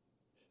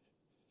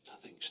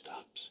 Nothing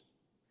stops.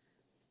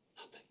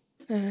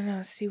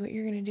 No. See, what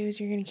you're going to do is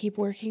you're going to keep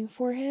working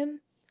for him,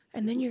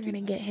 and then you're going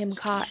to get him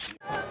caught.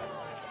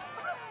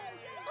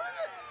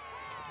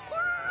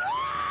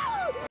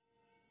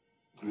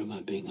 Or am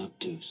I being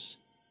obtuse?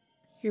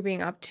 You're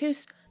being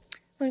obtuse.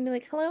 I'm going to be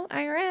like, hello,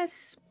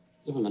 IRS.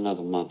 Give him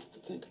another month to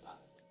think about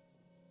it.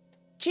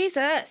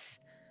 Jesus.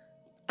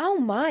 Oh,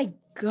 my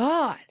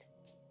God.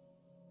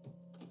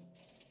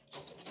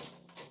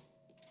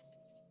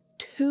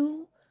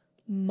 2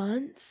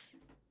 months?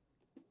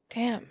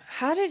 Damn.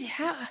 How did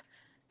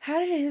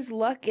his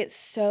luck get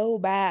so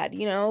bad?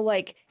 You know,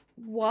 like,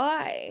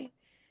 why?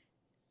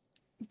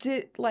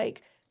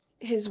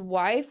 His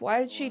wife, why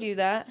did she do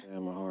that?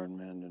 I'm a hard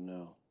man to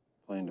know.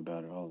 Complained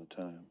about it all the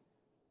time.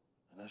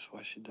 And that's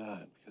why she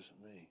died, because of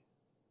me.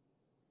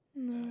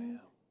 No.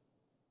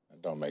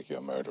 that don't make you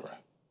a murderer.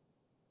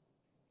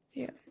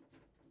 Yeah.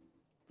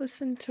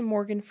 Listen to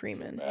Morgan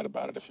Freeman. Mad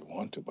about it if you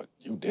want to, but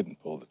you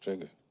didn't pull the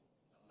trigger.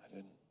 No, I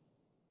didn't.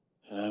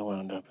 And I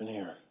wound up in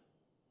here.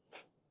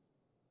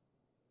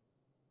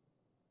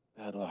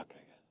 Bad luck, I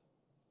guess.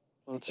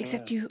 Well, it's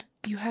Except all right.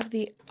 you have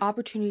the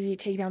opportunity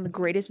to take down the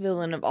greatest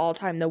villain of all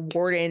time, the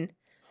Warden.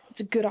 It's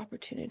a good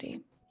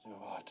opportunity.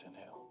 Watson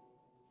Hill,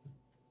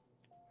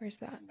 Where's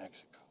that?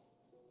 Mexico.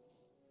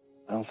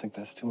 I don't think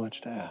that's too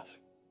much to ask.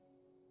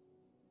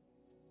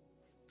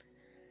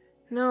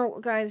 No,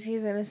 guys,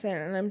 he's innocent,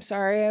 and I'm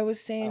sorry I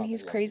was saying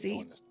he's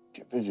crazy.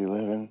 Get busy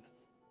living.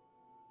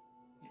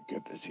 You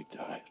get busy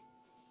dying.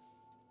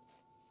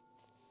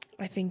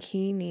 I think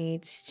he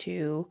needs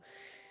to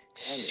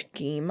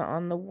scheme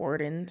on the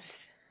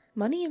Warden's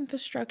money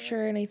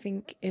infrastructure, and I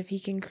think if he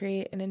can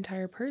create an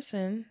entire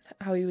person,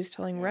 how he was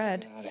telling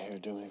Red. Get out of here,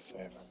 do me a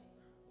favor.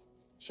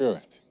 Sure,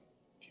 Andy.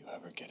 If you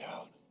ever get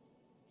out,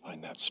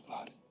 find that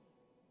spot.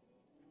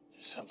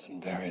 There's something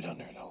buried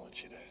under it I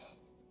want you to have.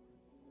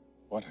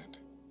 What, Andy?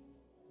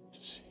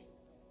 To see.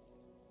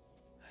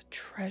 A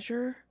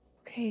treasure?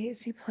 Okay,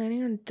 is he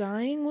planning on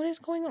dying? What is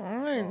going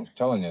on? I'm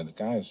telling you, the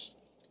guy's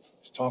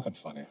talking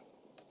funny. I'm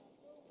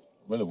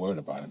really worried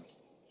about him.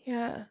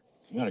 Yeah.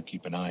 You gotta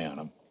keep an eye on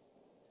him.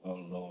 Oh,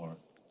 Lord.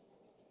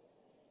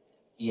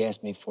 He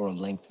asked me for a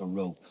length of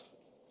rope.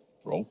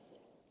 Rope?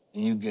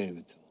 And you gave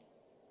it to him.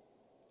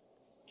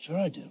 Sure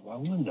I did. Why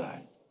wouldn't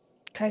I?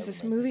 Guys,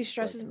 this movie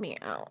stresses me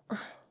out.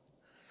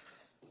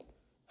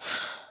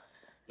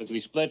 Lickety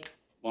split.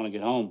 Want to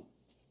get home.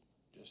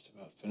 Just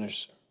about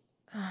finished, sir.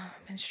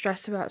 I've been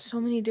stressed about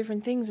so many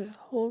different things this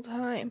whole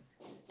time.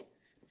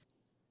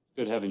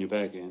 Good having you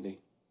back, Andy.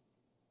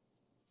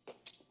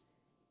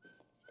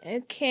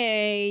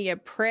 Okay, you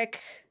prick.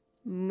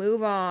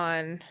 Move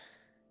on.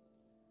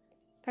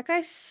 That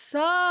guy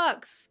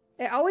sucks.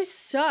 It always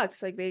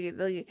sucks. Like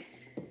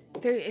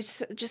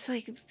it's just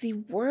like the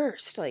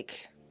worst.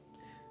 Like,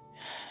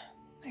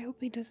 I hope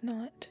he does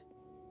not.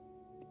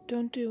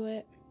 Don't do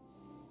it.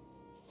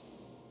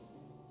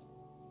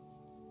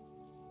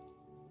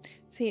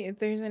 See, if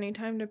there's any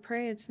time to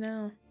pray, it's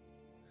now.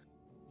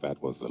 That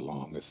was the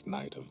longest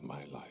night of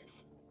my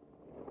life.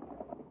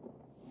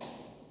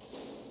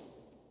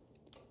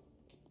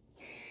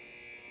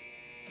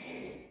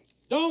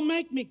 Don't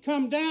make me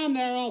come down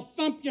there. I'll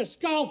thump your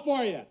skull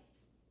for you.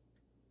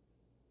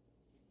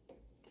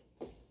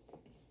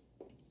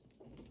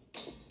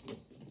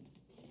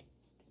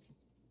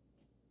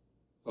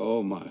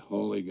 Oh, my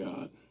holy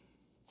God.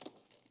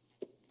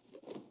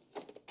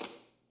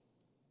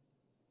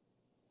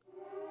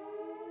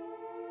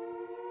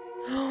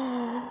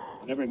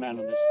 Every man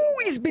on this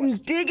He's been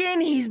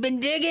digging. He's been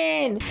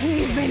digging.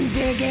 He's been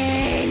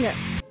digging.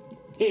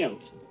 Him.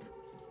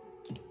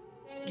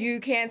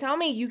 You can't tell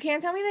me. You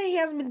can't tell me that he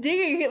hasn't been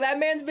digging. That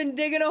man's been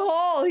digging a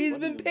hole. He's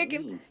been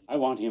picking. I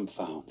want him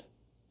found.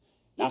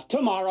 Not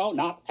tomorrow,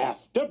 not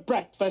after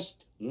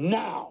breakfast,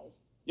 now.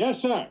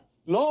 Yes, sir.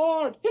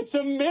 Lord, it's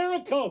a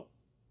miracle.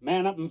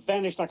 Man up and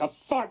vanished like a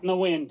fart in the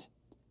wind.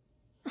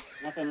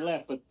 Nothing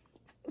left but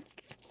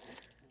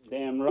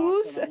damn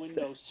rocks on the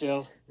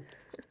windowsill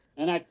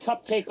and that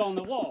cupcake on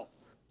the wall.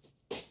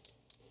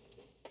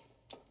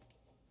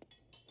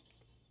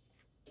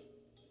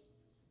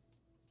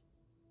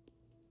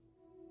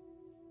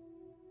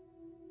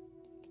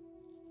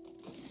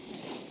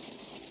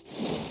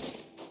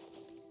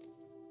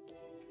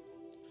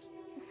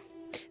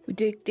 We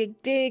dig,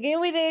 dig, dig,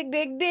 and we dig,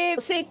 dig, dig.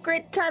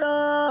 Secret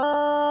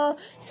tunnel.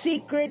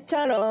 Secret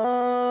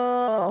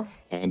tunnel.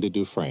 Andy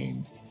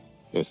Dufresne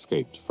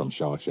escaped from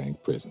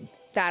Shawshank prison.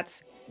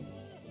 That's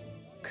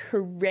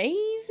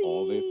crazy.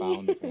 All they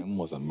found of him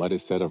was a muddy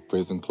set of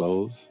prison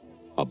clothes,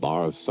 a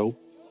bar of soap,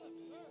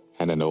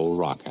 and an old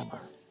rock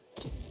hammer.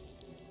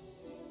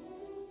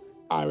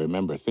 I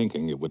remember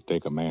thinking it would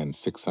take a man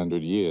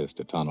 600 years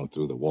to tunnel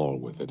through the wall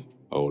with it.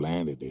 Old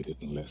Andy did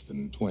it in less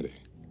than 20.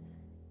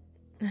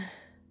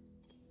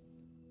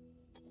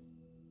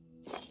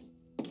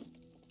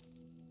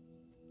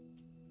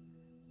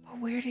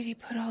 Where did he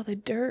put all the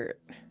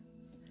dirt?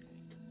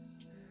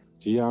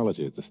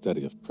 Geology is the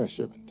study of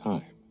pressure and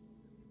time.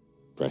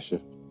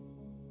 Pressure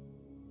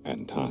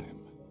and time.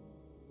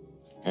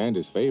 And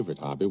his favorite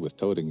hobby was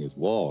toting his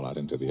wall out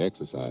into the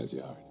exercise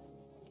yard.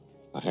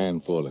 A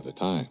handful at a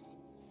time.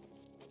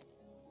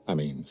 I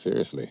mean,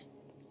 seriously,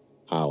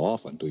 how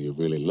often do you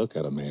really look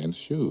at a man's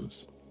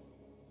shoes?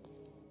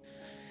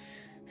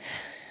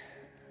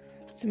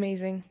 It's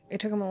amazing. It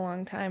took him a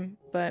long time,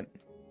 but...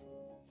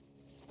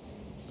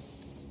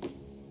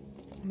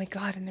 Oh my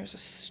God, and there's a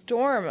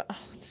storm. Oh,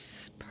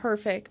 it's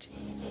perfect.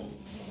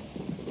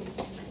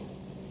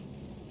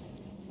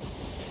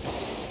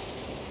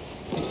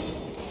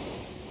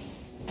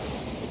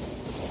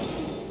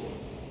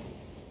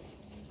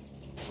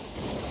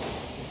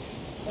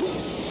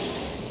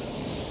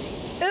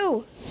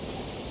 Ooh.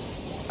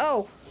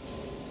 Oh.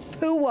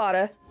 Poo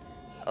water.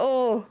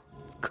 Oh,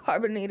 it's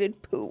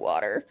carbonated poo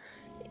water.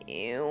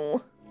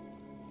 Ew.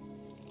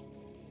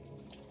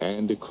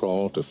 Andy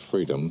crawled to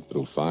freedom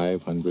through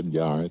 500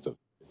 yards of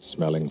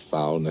smelling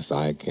foulness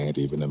I can't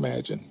even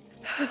imagine.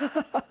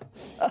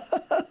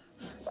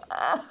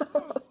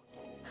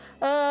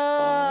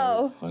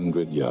 Oh.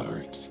 100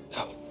 yards.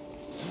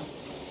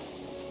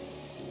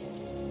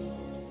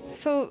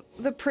 So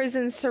the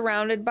prison's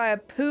surrounded by a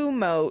poo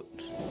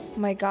moat. Oh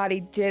my God,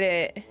 he did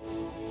it.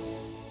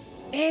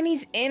 And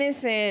he's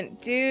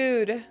innocent,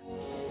 dude.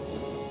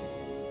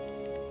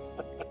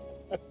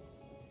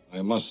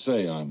 I must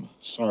say, I'm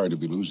sorry to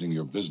be losing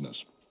your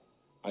business.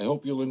 I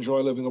hope you'll enjoy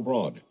living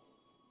abroad.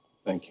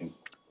 Thank you.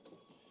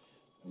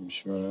 I'm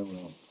sure I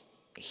will.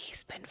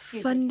 He's been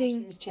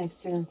funding. Check,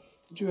 sir.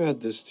 Did you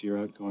add this to your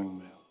outgoing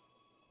mail?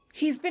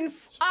 He's been.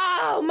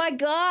 Oh my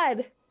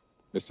God.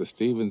 Mr.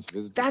 Stevens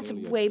visited. That's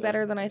way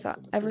better than I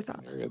ever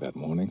thought. Area that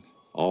morning.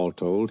 All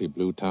told, he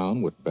blew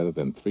town with better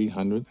than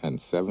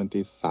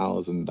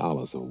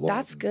 $370,000 of water.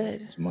 That's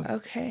good. Money.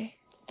 Okay.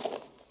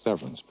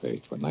 Severance pay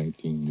for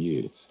 19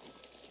 years.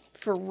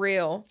 For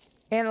real.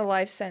 And a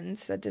life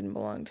sentence that didn't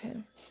belong to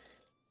him.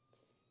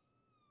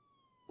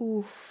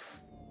 Oof.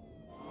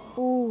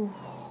 Ooh.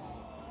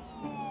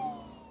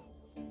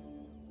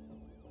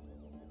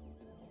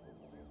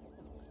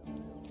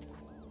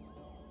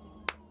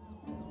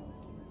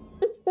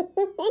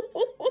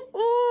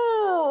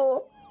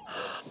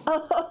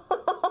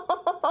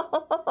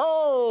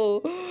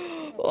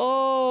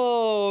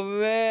 Oh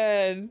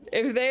man.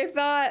 If they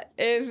thought,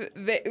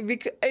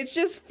 it's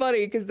just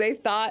funny because they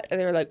thought, and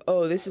they were like,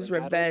 oh, this is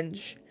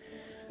revenge.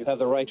 You have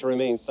the right to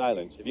remain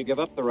silent. If you give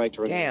up the right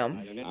to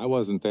remain silent. I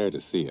wasn't there to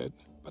see it,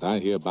 but I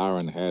hear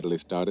Byron Hadley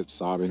started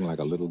sobbing like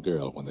a little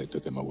girl when they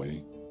took him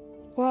away.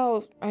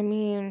 Well, I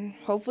mean,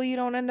 hopefully you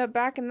don't end up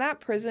back in that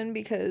prison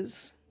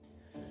because...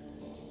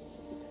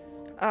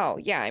 Oh,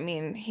 yeah, I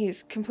mean,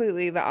 he's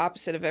completely the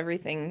opposite of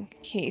everything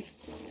he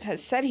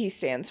has said he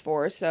stands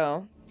for,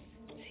 so...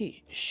 Is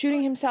he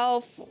shooting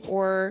himself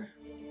or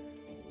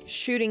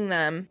shooting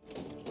them?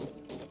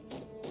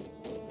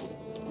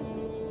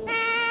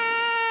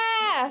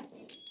 Ah!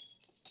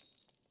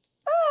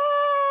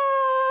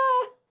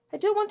 Ah! I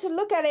don't want to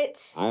look at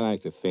it. I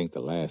like to think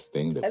the last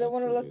thing that I don't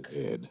want to went look.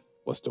 through his head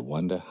was to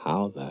wonder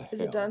how the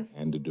Is it done?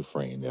 Andy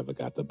Dufresne ever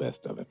got the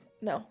best of him.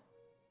 No.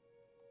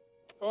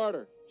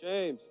 Carter,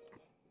 James.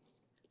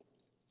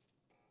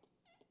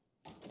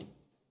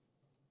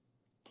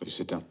 Please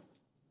sit down.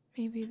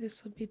 Maybe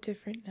this will be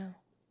different now.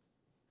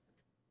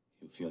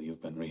 You feel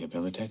you've been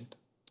rehabilitated?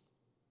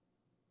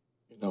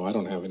 You know, I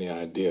don't have any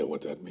idea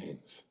what that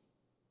means.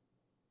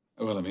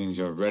 Well, it means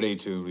you're ready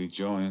to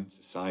rejoin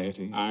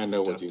society. I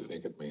know what you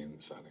think it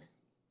means, Sonny.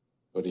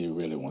 What do you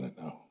really want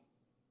to know?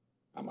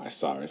 Am I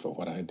sorry for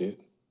what I did?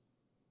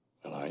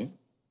 Well, are you?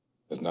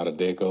 There's not a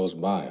day goes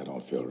by I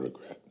don't feel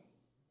regret.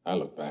 I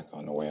look back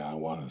on the way I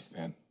was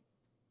then.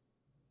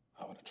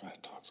 I want to try to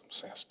talk some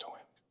sense to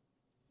him.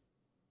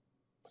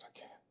 But I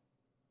can't.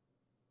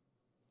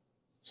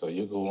 So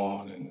you go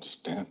on and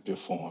stamp your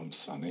form,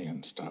 Sonny,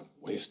 and stop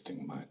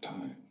wasting my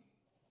time.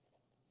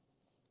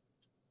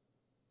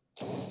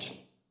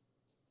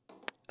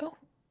 Oh.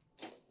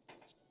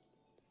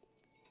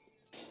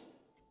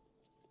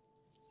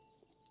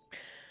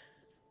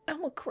 I'm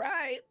gonna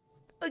cry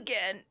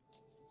again.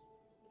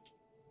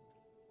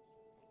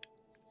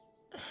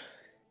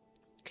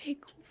 Okay,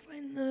 go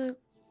find the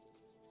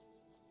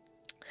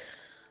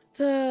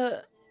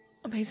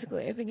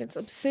basically, I think it's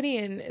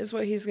obsidian is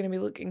what he's gonna be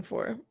looking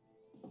for.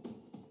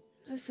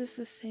 Is this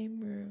the same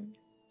room?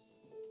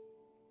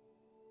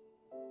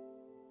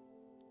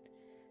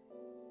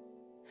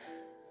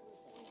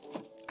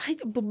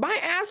 But my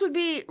ass would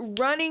be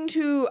running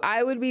to,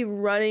 I would be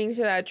running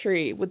to that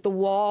tree with the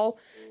wall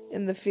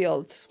in the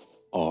field.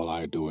 All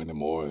I do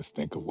anymore is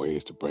think of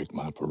ways to break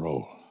my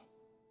parole.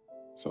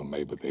 So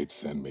maybe they'd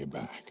send me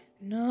back.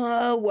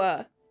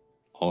 No.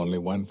 Only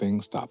one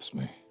thing stops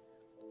me.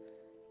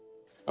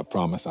 A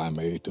promise I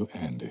made to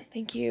Andy.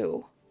 Thank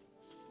you.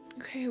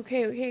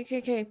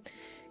 Okay.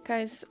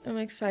 Guys, I'm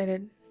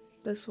excited.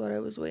 That's what I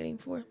was waiting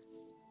for.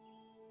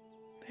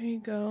 There you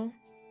go.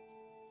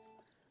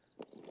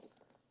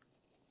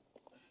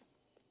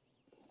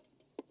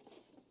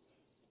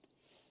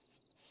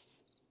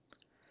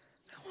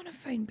 I want to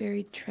find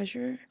buried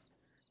treasure.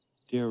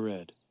 Dear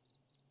Red,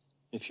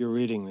 if you're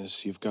reading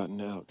this, you've gotten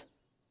out.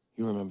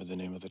 You remember the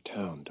name of the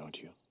town, don't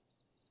you?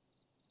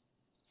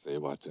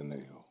 Shawshank.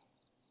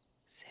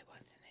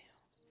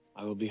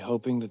 I will be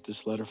hoping that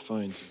this letter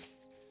finds you,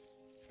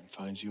 and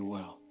finds you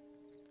well.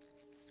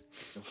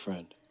 Your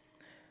friend,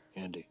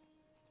 Andy.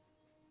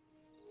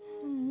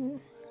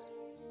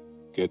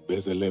 Get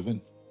busy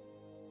living,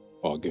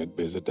 or get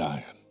busy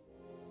dying.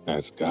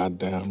 That's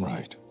goddamn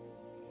right.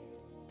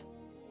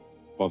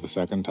 For the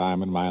second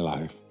time in my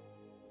life,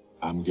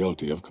 I'm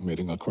guilty of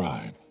committing a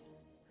crime.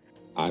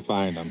 I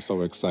find I'm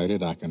so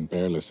excited I can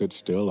barely sit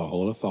still or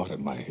hold a thought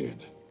in my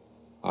head.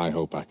 I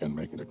hope I can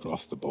make it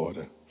across the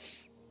border.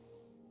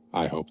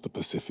 I hope the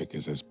Pacific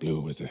is as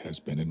blue as it has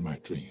been in my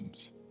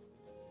dreams.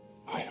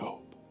 I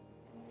hope.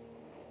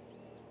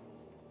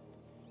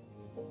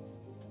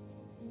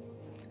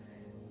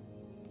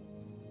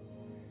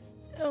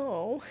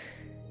 Oh.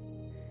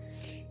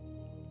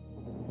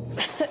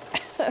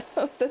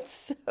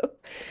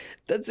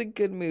 That's a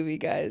good movie,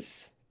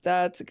 guys.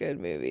 That's a good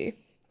movie.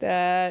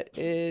 That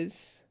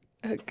is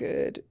a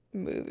good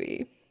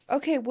movie.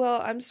 Okay,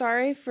 well, I'm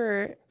sorry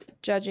for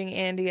judging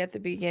Andy at the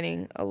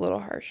beginning a little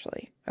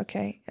harshly,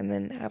 okay? And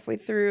then halfway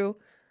through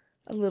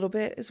a little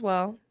bit as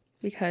well,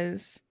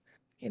 because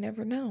you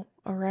never know,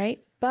 all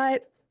right?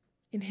 But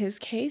in his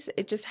case,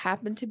 it just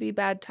happened to be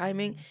bad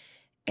timing,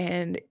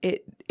 and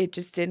it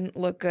just didn't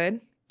look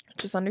good,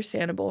 which is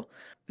understandable.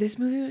 This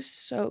movie was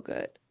so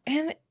good,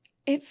 and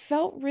it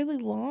felt really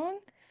long,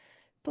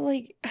 but,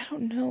 like, I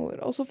don't know. It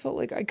also felt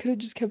like I could have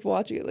just kept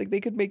watching it. Like, they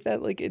could make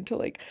that, like, into,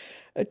 like,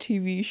 a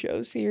TV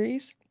show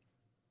series.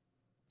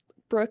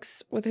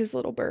 Brooks with his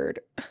little bird,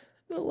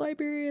 the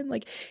librarian,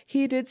 like,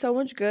 he did so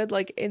much good,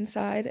 like,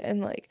 inside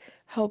and, like,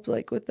 helped,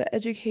 like, with the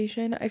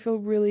education. I feel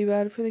really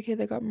bad for the kid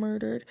that got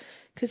murdered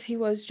because he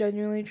was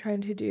genuinely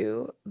trying to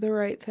do the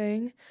right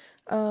thing.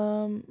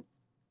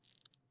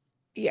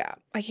 Yeah,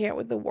 I can't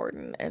with the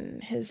warden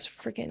and his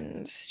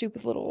freaking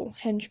stupid little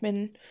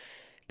henchmen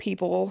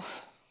people.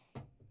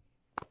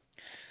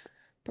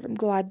 But I'm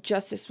glad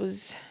justice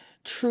was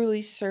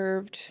truly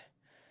served.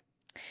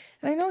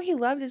 And I know he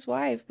loved his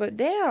wife, but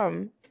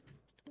damn,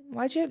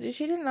 she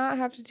did not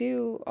have to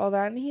do all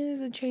that. And he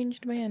is a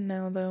changed man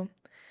now, though.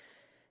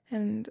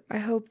 And I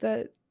hope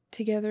that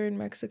together in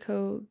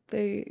Mexico,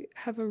 they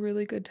have a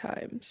really good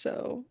time.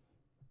 So,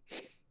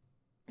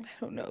 I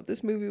don't know.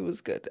 This movie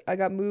was good. I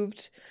got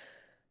moved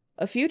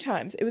a few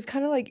times. It was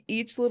kind of like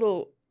each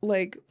little,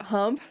 like,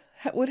 hump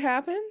would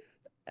happen.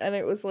 And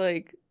it was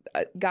like,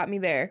 got me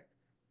there.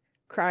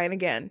 Crying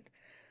again.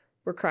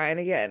 We're crying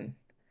again.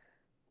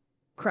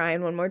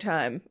 Crying one more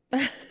time.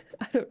 I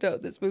don't know.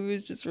 This movie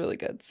was just really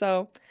good.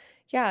 So,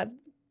 yeah.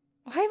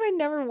 Why have I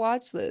never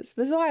watched this?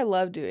 This is why I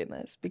love doing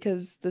this,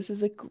 because this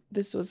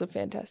was a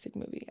fantastic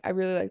movie. I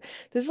really like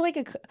this. Is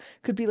like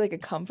could be like a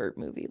comfort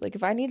movie. Like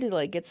if I need to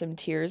like get some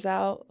tears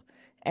out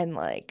and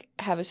like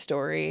have a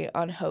story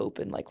on hope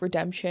and like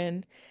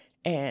redemption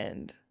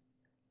and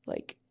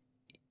like,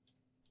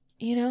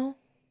 you know,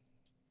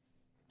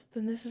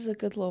 then this is a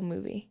good little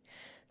movie.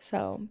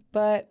 So,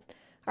 but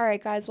all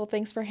right, guys. Well,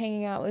 thanks for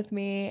hanging out with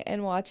me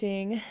and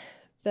watching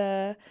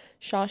the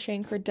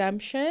Shawshank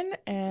Redemption,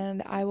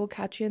 and I will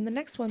catch you in the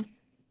next one.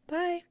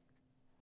 Bye.